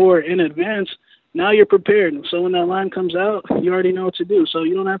before in advance, now you're prepared. So when that line comes out, you already know what to do. So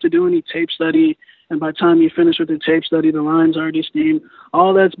you don't have to do any tape study. And by the time you finish with the tape study, the line's already steamed.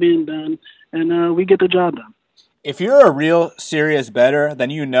 All that's being done, and we get the job done. If you're a real serious bettor,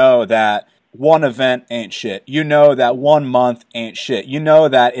 then you know that one event ain't shit. You know that 1 month ain't shit. You know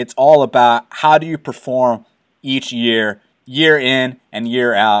that it's all about how do you perform each year, year in and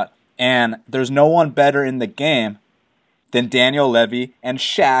year out. And there's no one better in the game than Daniel Levy and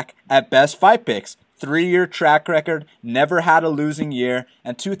Shaq at Best Fight Picks. 3-year track record, never had a losing year,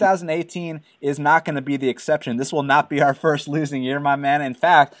 and 2018 is not going to be the exception. This will not be our first losing year, my man. In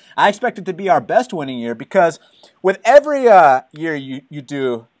fact, I expect it to be our best winning year, because with every year you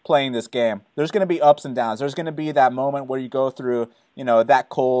do playing this game, there's going to be ups and downs. There's going to be that moment where you go through, that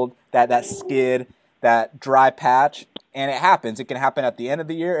cold, that skid, that dry patch, and it happens. It can happen at the end of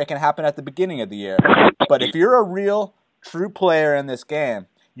the year. It can happen at the beginning of the year. But if you're a real, true player in this game,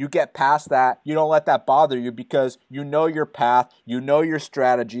 you get past that. You don't let that bother you, because you know your path, you know your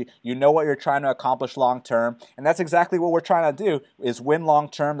strategy, you know what you're trying to accomplish long term, and that's exactly what we're trying to do, is win long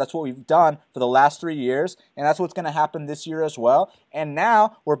term. That's what we've done for the last 3 years, and that's what's going to happen this year as well. And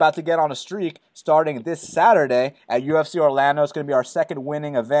now we're about to get on a streak starting this Saturday at UFC Orlando. It's going to be our second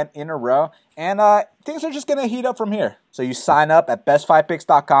winning event in a row, and things are just going to heat up from here. So you sign up at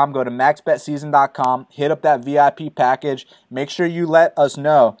bestfightpicks.com, go to maxbetseason.com, hit up that VIP package. Make sure you let us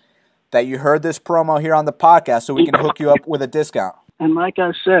know that you heard this promo here on the podcast so we can hook you up with a discount. And like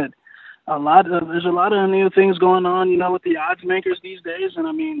I said, there's a lot of new things going on, with the odds makers these days. And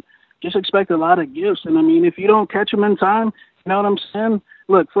I mean, just expect a lot of gifts. And I mean, if you don't catch them in time, you know what I'm saying?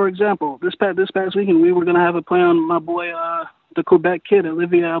 Look, for example, this past weekend, we were going to have a play on my boy, the Quebec kid,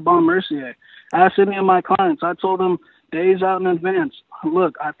 Olivier Albon Mercier. I asked any of my clients, I told them days out in advance,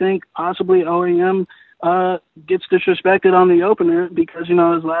 look, I think possibly OAM gets disrespected on the opener because,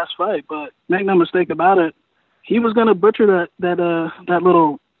 his last fight. But make no mistake about it, he was going to butcher that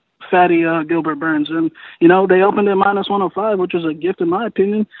little fatty Gilbert Burns. And, they opened at minus 105, which was a gift in my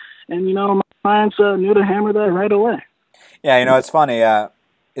opinion. And, my clients knew to hammer that right away. Yeah, it's funny.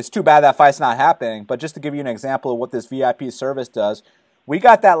 It's too bad that fight's not happening. But just to give you an example of what this VIP service does, we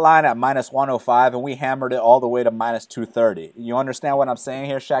got that line at minus 105, and we hammered it all the way to minus 230. You understand what I'm saying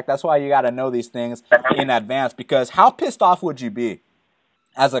here, Shaq? That's why you got to know these things in advance, because how pissed off would you be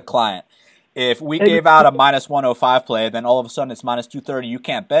as a client. If we gave out a minus 105 play, then all of a sudden it's minus 230, you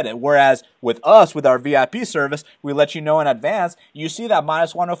can't bet it. Whereas with us, with our VIP service, we let you know in advance. You see that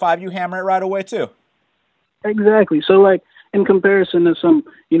minus 105, you hammer it right away too. Exactly. So, like, in comparison to some,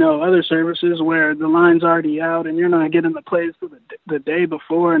 other services where the line's already out and you're not getting the plays for the day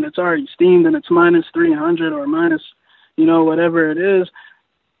before and it's already steamed and it's minus 300 or minus, whatever it is,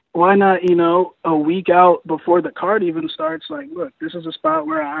 why not, a week out before the card even starts, like, look, this is a spot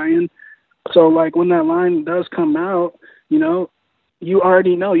where I am. So, like, when that line does come out, you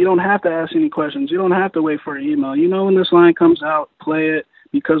already know. You don't have to ask any questions. You don't have to wait for an email. When this line comes out, play it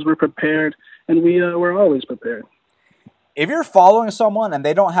because we're prepared, and we're always prepared. If you're following someone and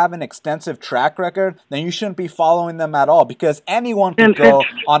they don't have an extensive track record, then you shouldn't be following them at all because anyone can go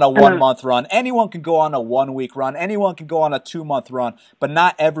on a 1 month run. Anyone can go on a 1 week run. Anyone can go on a 2 month run, but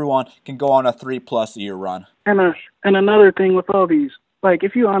not everyone can go on a 3+ year run. And another thing with all these, like,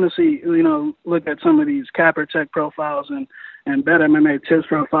 if you honestly, look at some of these Capper Tech profiles and Bet MMA tips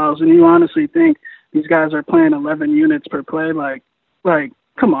profiles, and you honestly think these guys are playing 11 units per play, like,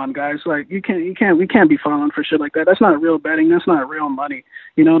 come on, guys, like, we can't be falling for shit like that. That's not real betting. That's not real money.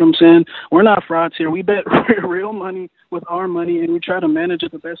 You know what I'm saying? We're not frauds here. We bet real money with our money, and we try to manage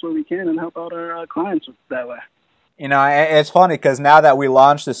it the best way we can and help out our clients that way. It's funny because now that we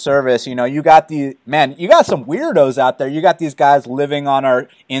launched the service, you got you got some weirdos out there. You got these guys living on our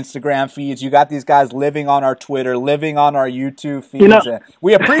Instagram feeds. You got these guys living on our Twitter, living on our YouTube feeds.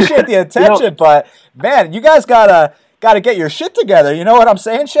 We appreciate the attention, but, man, you guys gotta get your shit together. You know what I'm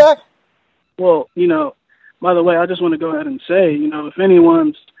saying, Shaq? Well, by the way, I just want to go ahead and say, if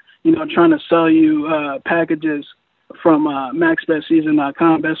anyone's, trying to sell you packages from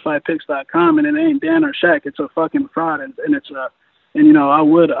MaxBetSeason.com, BestFightPicks.com, and it ain't Dan or Shaq, it's a fucking fraud, and it's I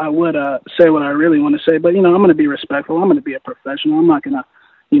would say what I really want to say, but I'm going to be respectful. I'm going to be a professional. I'm not going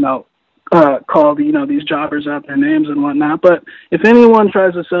to call these jobbers out their names and whatnot. But if anyone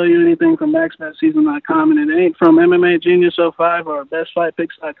tries to sell you anything from MaxBetSeason.com and it ain't from MMA Genius 05 or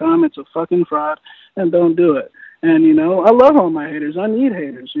BestFightPicks.com, it's a fucking fraud, and don't do it. And, I love all my haters. I need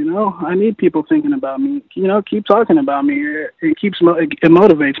haters, I need people thinking about me. Keep talking about me. It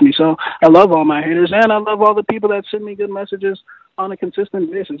motivates me. So I love all my haters, and I love all the people that send me good messages on a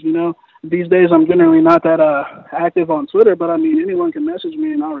consistent basis. These days I'm generally not that active on Twitter, but, anyone can message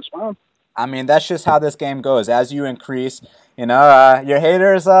me and I'll respond. That's just how this game goes. As you increase, your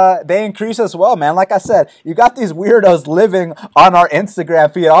haters, they increase as well, man. Like I said, you got these weirdos living on our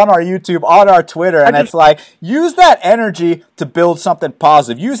Instagram feed, on our YouTube, on our Twitter, and it's like, use that energy to build something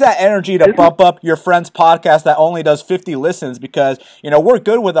positive. Use that energy to bump up your friend's podcast that only does 50 listens because, we're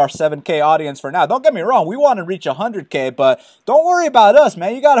good with our 7K audience for now. Don't get me wrong. We want to reach 100K, but don't worry about us,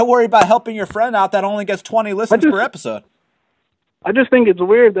 man. You got to worry about helping your friend out that only gets 20 listens per episode. I just think it's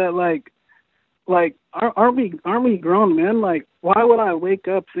weird that, like, aren't we grown men? Like, why would I wake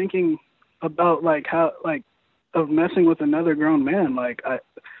up thinking about of messing with another grown man? Like,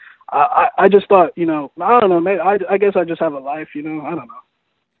 I just thought, I don't know, maybe I guess I just have a life, I don't know.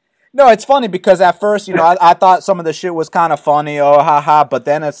 No, it's funny because at first, I thought some of the shit was kind of funny, but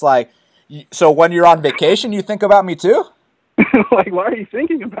then it's like, so when you're on vacation, you think about me too? Like, why are you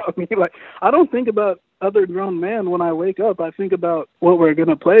thinking about me? Like, I don't think about other grown men when I wake up. I think about what we're going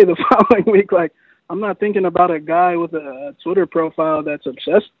to play the following week. Like, I'm not thinking about a guy with a Twitter profile that's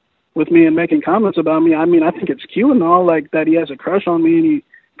obsessed with me and making comments about me. I think it's cute and all, like, that he has a crush on me and he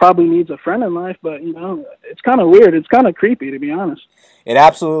probably needs a friend in life, but, it's kind of weird. It's kind of creepy, to be honest. It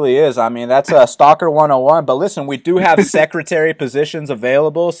absolutely is. That's a Stalker 101. But listen, we do have secretary positions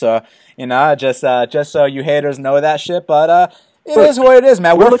available, so, just so you haters know that shit. But it is what it is,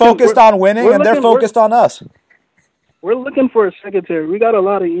 man. We're focused on winning, and they're focused on us. We're looking for a secretary. We got a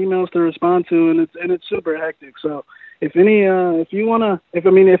lot of emails to respond to, and it's super hectic. So if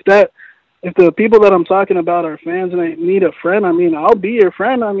the people that I'm talking about are fans and they need a friend, I'll be your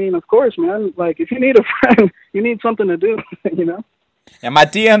friend. Of course, man. Like, if you need a friend, you need something to do, And my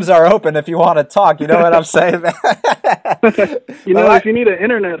DMs are open if you want to talk. You know what I'm saying, man? If you need an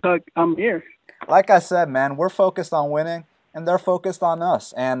internet hug, I'm here. Like I said, man, we're focused on winning, and they're focused on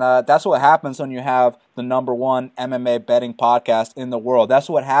us. And that's what happens when you have the #1 MMA betting podcast in the world. That's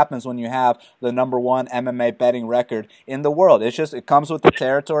what happens when you have the #1 MMA betting record in the world. It comes with the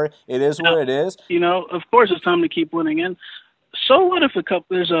territory. It is what it is. Of course it's time to keep winning. And so what if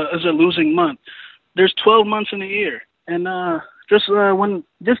there's a losing month? There's 12 months in a year. And just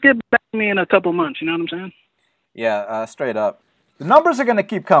get back to me in a couple months, you know what I'm saying? Yeah, straight up. The numbers are going to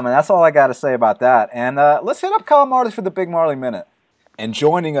keep coming. That's all I got to say about that. And let's hit up Kyle Marley for the Big Marley Minute. And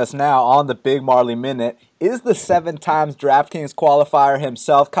joining us now on the Big Marley Minute is the 7 times DraftKings qualifier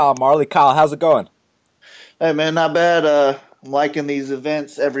himself, Kyle Marley. Kyle, how's it going? Hey man, not bad. I'm liking these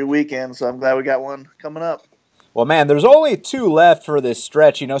events every weekend, so I'm glad we got one coming up. Well, man, there's only 2 left for this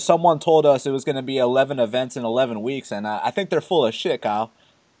stretch. You know, someone told us it was going to be 11 events in 11 weeks, and I think they're full of shit, Kyle.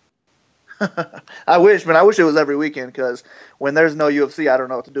 I wish it was every weekend because when there's no UFC, I don't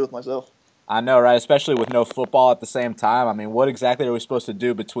know what to do with myself. I know, right? Especially with no football at the same time. I mean, what exactly are we supposed to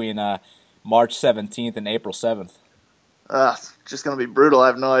do between March 17th and April 7th? It's just going to be brutal. I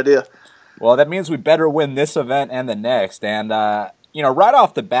have no idea. Well, that means we better win this event and the next. And, you know, right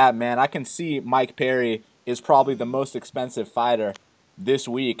off the bat, man, I can see Mike Perry is probably the most expensive fighter this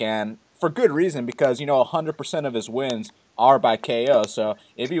week. And for good reason, because, you know, 100% of his wins are by KO. So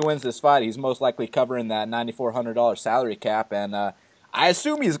if he wins this fight, he's most likely covering that $9,400 salary cap. And I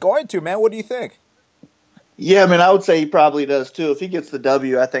assume he's going to, man. What do you think? Yeah, I mean, I would say he probably does too. If he gets the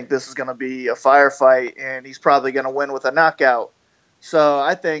W, I think this is going to be a firefight, and he's probably going to win with a knockout. So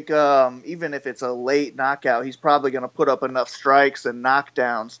I think even if it's a late knockout, he's probably going to put up enough strikes and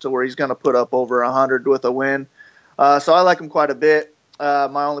knockdowns to where he's going to put up over 100 with a win. So I like him quite a bit.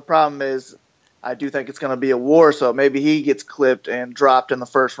 My only problem is I do think it's going to be a war, so maybe he gets clipped and dropped in the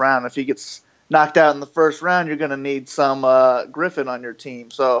first round. If he gets knocked out in the first round, you're going to need some Griffin on your team.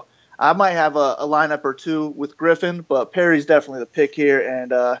 So I might have a lineup or two with Griffin, but Perry's definitely the pick here,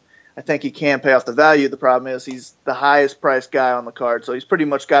 and I think he can pay off the value. The problem is he's the highest priced guy on the card, so he's pretty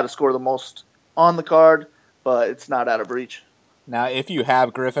much got to score the most on the card, but it's not out of reach. Now, if you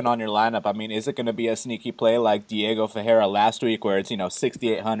have Griffin on your lineup, I mean, is it going to be a sneaky play like Diego Ferreira last week where it's, you know,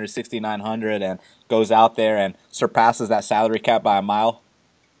 6,800, 6,900 and goes out there and surpasses that salary cap by a mile?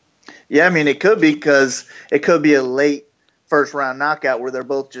 Yeah, I mean, it could be because it could be a late first-round knockout where they're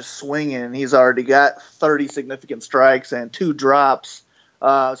both just swinging, and he's already got 30 significant strikes and 2 drops.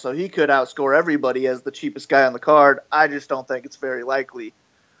 So he could outscore everybody as the cheapest guy on the card. I just don't think it's very likely.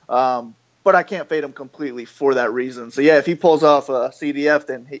 But I can't fade him completely for that reason. So, yeah, if he pulls off a CDF,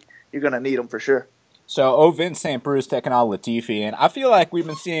 then you're going to need him for sure. So, Vince St. Bruce taking on Latifi, and I feel like we've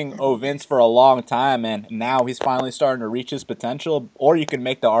been seeing Vince for a long time, and now he's finally starting to reach his potential. Or you can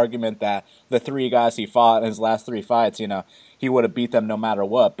make the argument that the 3 guys he fought in his last 3 fights, you know, he would have beat them no matter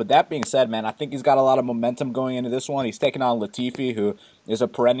what. But that being said, man, I think he's got a lot of momentum going into this one. He's taking on Latifi, who is a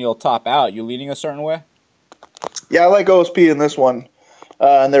perennial top out. You leaning a certain way? Yeah, I like OSP in this one.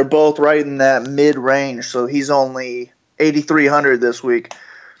 And they're both right in that mid-range, so he's only 8,300 this week.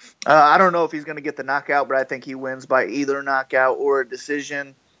 I don't know if he's going to get the knockout, but I think he wins by either knockout or a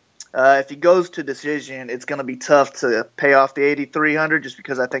decision. If he goes to decision, it's going to be tough to pay off the 8,300 just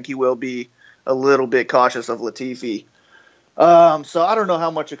because I think he will be a little bit cautious of Latifi. So I don't know how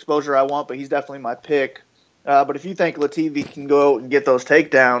much exposure I want, but he's definitely my pick. But if you think Latifi can go and get those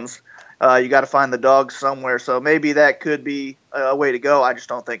takedowns, you got to find the dog somewhere. So maybe that could be a way to go. I just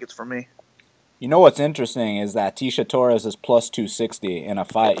don't think it's for me. You know what's interesting is that Tecia Torres is plus 260 in a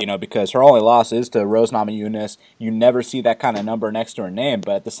fight, you know, because her only loss is to Rose Namajunas. You never see that kind of number next to her name,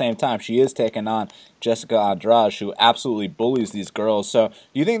 but at the same time, she is taking on Jessica Andrade, who absolutely bullies these girls. So do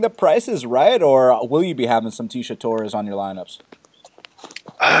you think the price is right, or will you be having some Tecia Torres on your lineups?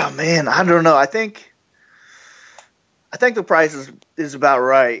 Oh, man, I don't know. I think the price is about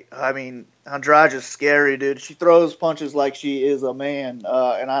right. I mean, Andrade is scary, dude. She throws punches like she is a man,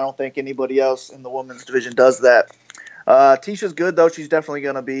 and I don't think anybody else in the women's division does that. Ticia's good, though. She's definitely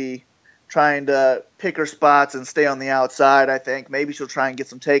going to be trying to pick her spots and stay on the outside, I think. Maybe she'll try and get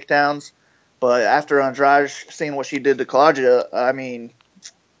some takedowns. But after Andrade seeing what she did to Claudia, I mean,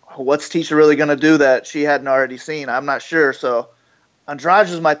 what's Tecia really going to do that she hadn't already seen? I'm not sure. So Andrade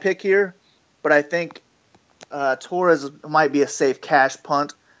is my pick here, but I think Torres might be a safe cash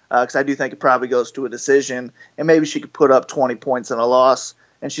punt because I do think it probably goes to a decision, and maybe she could put up 20 points in a loss.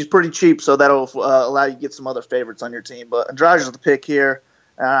 And she's pretty cheap, so that'll allow you to get some other favorites on your team. But Andrade is the pick here,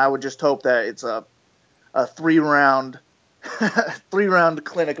 and I would just hope that it's a 3-round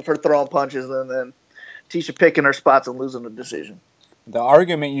clinic of her throwing punches and then Tecia picking her spots and losing the decision. The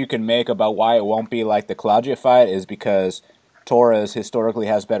argument you can make about why it won't be like the Claudia fight is because Torres historically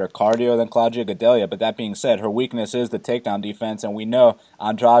has better cardio than Claudia Gadelha, but that being said, her weakness is the takedown defense, and we know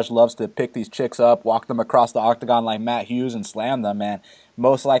Andrade loves to pick these chicks up, walk them across the octagon like Matt Hughes, and slam them, and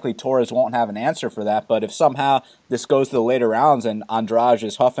most likely Torres won't have an answer for that, but if somehow this goes to the later rounds and Andrade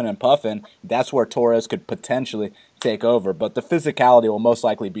is huffing and puffing, that's where Torres could potentially take over, but the physicality will most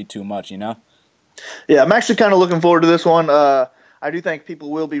likely be too much, you know? Yeah, I'm actually kind of looking forward to this one. I do think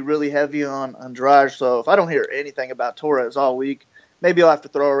people will be really heavy on Andrade, so if I don't hear anything about Torres all week, maybe I'll have to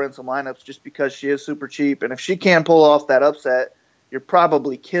throw her in some lineups just because she is super cheap. And if she can pull off that upset you're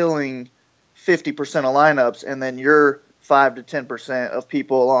probably killing 50% of lineups, and then your 5 to 10% of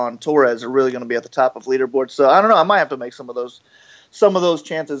people on Torres are really going to be at the top of leaderboards. So I don't know. I might have to make some of those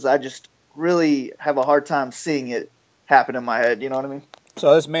chances. I just really have a hard time seeing it happen in my head. You know what I mean?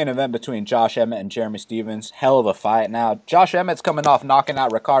 So this main event between Josh Emmett and Jeremy Stephens, hell of a fight. Now, Josh Emmett's coming off knocking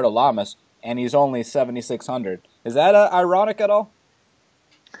out Ricardo Lamas, and he's only 7,600. Is that ironic at all?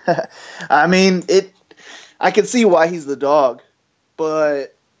 I mean, I can see why he's the dog,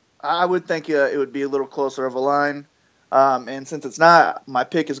 but I would think it would be a little closer of a line. And since it's not, my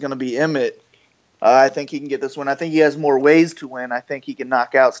pick is going to be Emmett. I think he can get this one. I think he has more ways to win. I think he can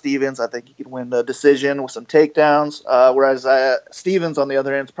knock out Stephens. I think he can win the decision with some takedowns. Whereas Stephens, on the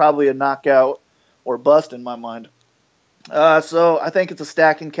other end, is probably a knockout or bust in my mind. So I think it's a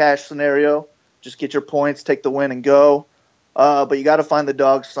stack and cash scenario. Just get your points, take the win, and go. But you got to find the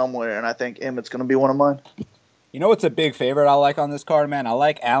dog somewhere, and I think Emmett's going to be one of mine. You know what's a big favorite I like on this card, man? I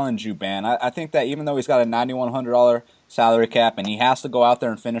like Alan Jouban. I think that even though he's got a $9,100 salary cap and he has to go out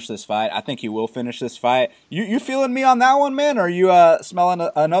there and finish this fight, I think he will finish this fight. You feeling me on that one, man, or are you smelling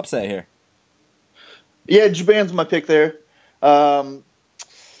an upset here? Yeah, Jouban's my pick there. I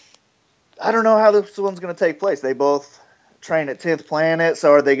don't know how this one's going to take place. They both train at 10th Planet,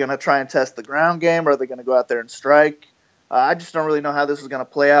 so are they going to try and test the ground game, or are they going to go out there and strike? I just don't really know how this is going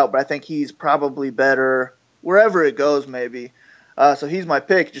to play out, but I think he's probably better wherever it goes, maybe. So he's my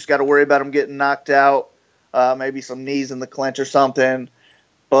pick. Just got to worry about him getting knocked out, maybe some knees in the clinch or something.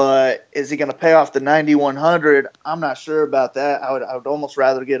 But is he going to pay off the 9,100? I'm not sure about that. I would almost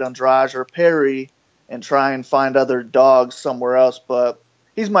rather get Andrade or Perry and try and find other dogs somewhere else. But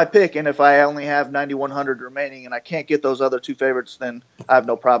he's my pick, and if I only have 9,100 remaining and I can't get those other two favorites, then I have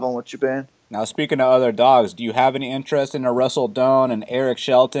no problem with Jouban. Now, speaking of other dogs, do you have any interest in a Russell Doan and Eric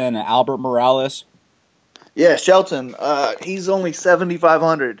Shelton and Albert Morales? Yeah, Shelton, he's only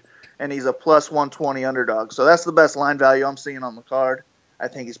 7,500, and he's a plus 120 underdog. So that's the best line value I'm seeing on the card. I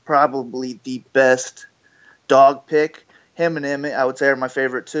think he's probably the best dog pick. Him and Emmett, I would say, are my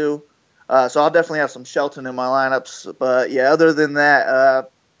favorite too. So I'll definitely have some Shelton in my lineups. But, yeah, other than that,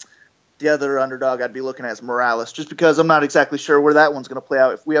 the other underdog I'd be looking at is Morales, just because I'm not exactly sure where that one's going to play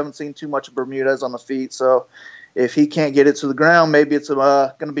out. If we haven't seen too much of Bermudez on the feet, so if he can't get it to the ground, maybe it's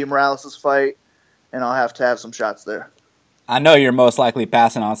going to be Morales' fight, and I'll have to have some shots there. I know you're most likely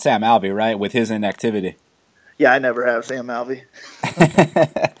passing on Sam Alvey, right, with his inactivity. Yeah, I never have Sam Alvey.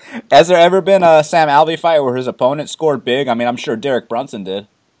 Has there ever been a Sam Alvey fight where his opponent scored big? I mean, I'm sure Derek Brunson did.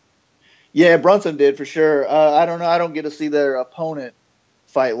 Yeah, Brunson did for sure. I don't know. I don't get to see their opponent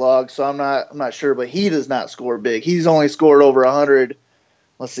fight log, so I'm not sure. But he does not score big. He's only scored over 100.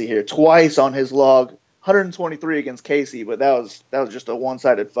 Let's see here, twice on his log. 123 against Casey, but that was just a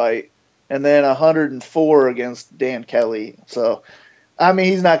one-sided fight. And then 104 against Dan Kelly. So, I mean,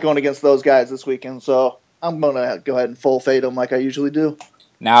 he's not going against those guys this weekend. So I'm going to go ahead and full fade him like I usually do.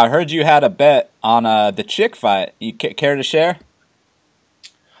 Now, I heard you had a bet on the chick fight. You care to share?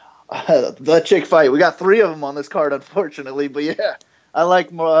 The chick fight. We got 3 of them on this card, unfortunately. But, yeah, I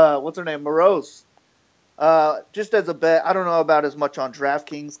like, what's her name, Morose. Just as a bet, I don't know about as much on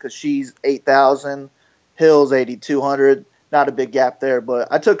DraftKings because she's 8,000. Hill's 8,200. Not a big gap there, but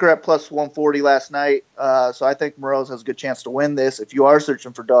I took her at plus 140 last night, so I think Morose has a good chance to win this if you are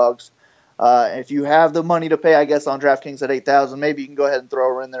searching for dogs. If you have the money to pay, I guess, on DraftKings at 8,000, maybe you can go ahead and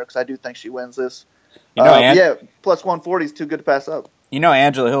throw her in there because I do think she wins this. You know, yeah, plus 140 is too good to pass up. You know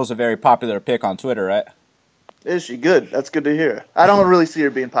Angela Hill's a very popular pick on Twitter, right? Is she? Good. That's good to hear. I don't really see her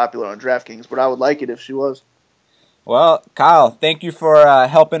being popular on DraftKings, but I would like it if she was. Well, Kyle, thank you for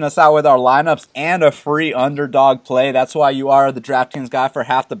helping us out with our lineups and a free underdog play. That's why you are the DraftKings guy for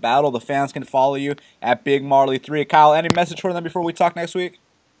Half the Battle. The fans can follow you at Big Marley 3. Kyle, any message for them before we talk next week?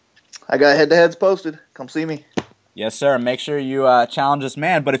 I got head-to-heads posted. Come see me. Yes, sir. Make sure you challenge this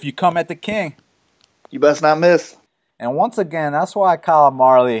man. But if you come at the king, you best not miss. And once again, that's why Kyle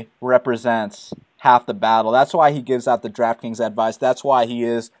Marley represents Half the Battle. That's why he gives out the DraftKings advice. That's why he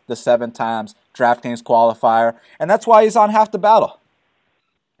is the 7 times DraftKings qualifier. And that's why he's on Half the Battle.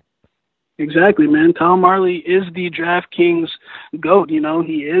 Exactly, man. Kyle Marley is the DraftKings GOAT. You know,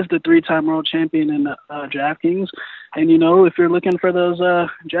 he is the 3-time world champion in DraftKings. And, you know, if you're looking for those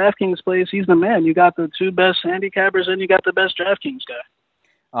DraftKings plays, he's the man. You got the 2 best handicappers and you got the best DraftKings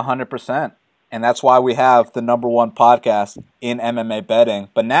guy. 100%. And that's why we have the #1 podcast in MMA betting.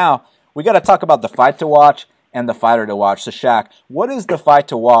 But now we got to talk about the fight to watch and the fighter to watch. So, Shaq, what is the fight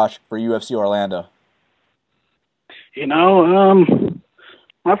to watch for UFC Orlando? You know,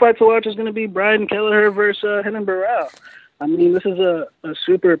 my fight to watch is going to be Brian Kelleher versus Renan Barão. I mean, this is a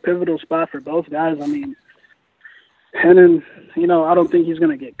super pivotal spot for both guys. I mean, Hennon, I don't think he's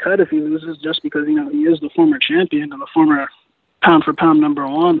going to get cut if he loses just because, he is the former champion and the former pound-for-pound number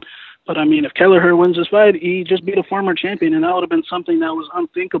one. But, I mean, if Kelleher wins this fight, he just beat a former champion, and that would have been something that was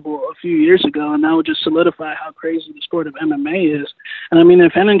unthinkable a few years ago, and that would just solidify how crazy the sport of MMA is. And, I mean,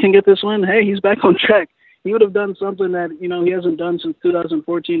 if Hennon can get this win, hey, he's back on track. He would have done something that, he hasn't done since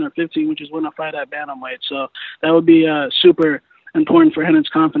 2014 or 15, which is win a fight at bantamweight. So that would be super important for Hennon's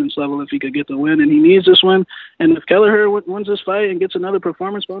confidence level if he could get the win, and he needs this win. And if Kelleher wins this fight and gets another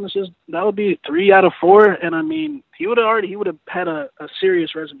performance bonuses, that would be 3 out of 4. And I mean, he would have had a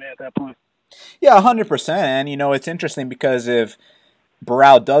serious resume at that point. Yeah, 100%. And it's interesting because if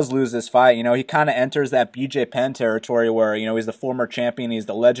Barao does lose this fight, he kind of enters that BJ Penn territory where, he's the former champion, he's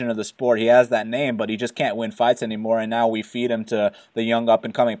the legend of the sport, he has that name, but he just can't win fights anymore, and now we feed him to the young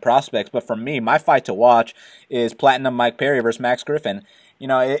up-and-coming prospects. But for me, my fight to watch is Platinum Mike Perry versus Max Griffin.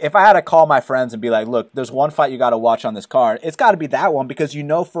 If I had to call my friends and be like, look, there's one fight you got to watch on this card, it's got to be that one because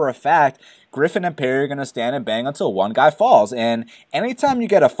for a fact Griffin and Perry are going to stand and bang until one guy falls. And anytime you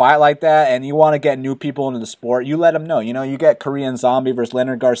get a fight like that and you want to get new people into the sport, you let them know. You get Korean Zombie versus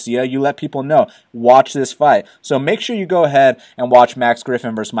Leonard Garcia, you let people know, watch this fight. So make sure you go ahead and watch Max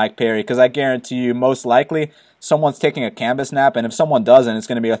Griffin versus Mike Perry because I guarantee you most likely someone's taking a canvas nap, and if someone doesn't, it's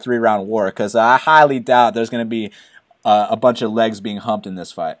going to be a 3-round war because I highly doubt there's going to be a bunch of legs being humped in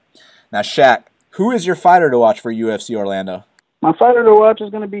this fight. Now, Shaq, who is your fighter to watch for UFC Orlando? My fighter to watch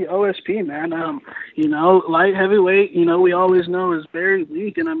is going to be OSP, man. Light heavyweight, we always know is very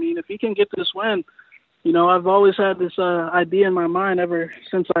weak. And, I mean, if he can get this win, I've always had this idea in my mind ever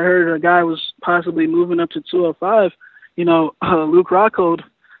since I heard a guy was possibly moving up to 205, Luke Rockhold.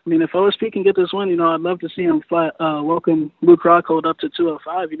 I mean, if OSP can get this win, I'd love to see him welcome Luke Rockhold up to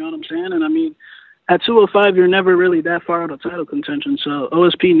 205, you know what I'm saying? And, I mean, at 205, you're never really that far out of title contention. So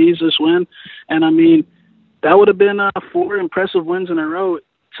OSP needs this win. And, I mean, that would have been 4 impressive wins in a row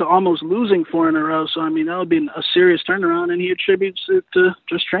to almost losing 4 in a row. So, I mean, that would be a serious turnaround, and he attributes it to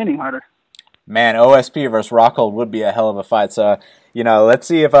just training harder. Man, OSP versus Rockhold would be a hell of a fight. So, let's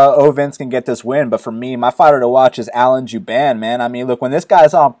see if Vince can get this win. But for me, my fighter to watch is Alan Jouban, man. I mean, look, when this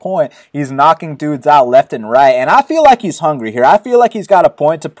guy's on point, he's knocking dudes out left and right. And I feel like he's hungry here. I feel like he's got a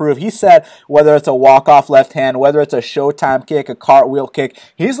point to prove. He said whether it's a walk-off left hand, whether it's a showtime kick, a cartwheel kick,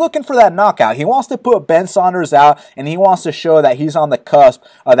 he's looking for that knockout. He wants to put Ben Saunders out, and he wants to show that he's on the cusp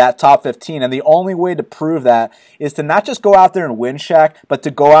of that top 15. And the only way to prove that is to not just go out there and win, Shaq, but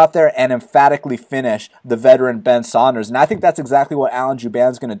to go out there and emphatically finish the veteran Ben Saunders. And I think that's exactly what Alan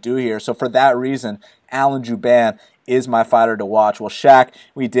Jouban's going to do here. So for that reason, Alan Jouban is my fighter to watch. Well, Shaq,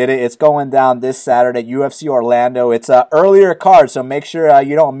 we did it. It's going down this Saturday, UFC Orlando. It's an earlier card, so make sure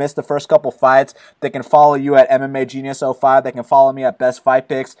you don't miss the first couple fights. They can follow you at MMA Genius 05. They can follow me at Best Fight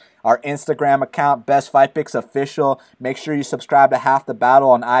Picks. Our Instagram account, Best Fight Picks Official. Make sure you subscribe to Half the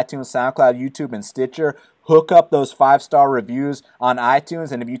Battle on iTunes, SoundCloud, YouTube, and Stitcher. Hook up those 5-star reviews on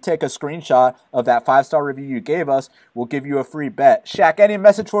iTunes, and if you take a screenshot of that 5-star review you gave us, we'll give you a free bet. Shaq, any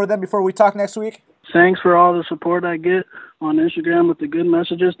message for them before we talk next week? Thanks for all the support I get on Instagram with the good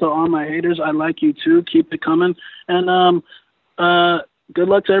messages. To all my haters, I like you too. Keep it coming. And good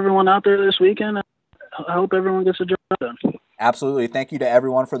luck to everyone out there this weekend. I hope everyone gets a job done. Absolutely. Thank you to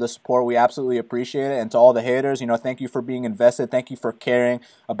everyone for the support. We absolutely appreciate it. And to all the haters, thank you for being invested. Thank you for caring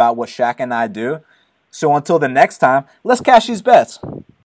about what Shaq and I do. So until the next time, let's cash these bets.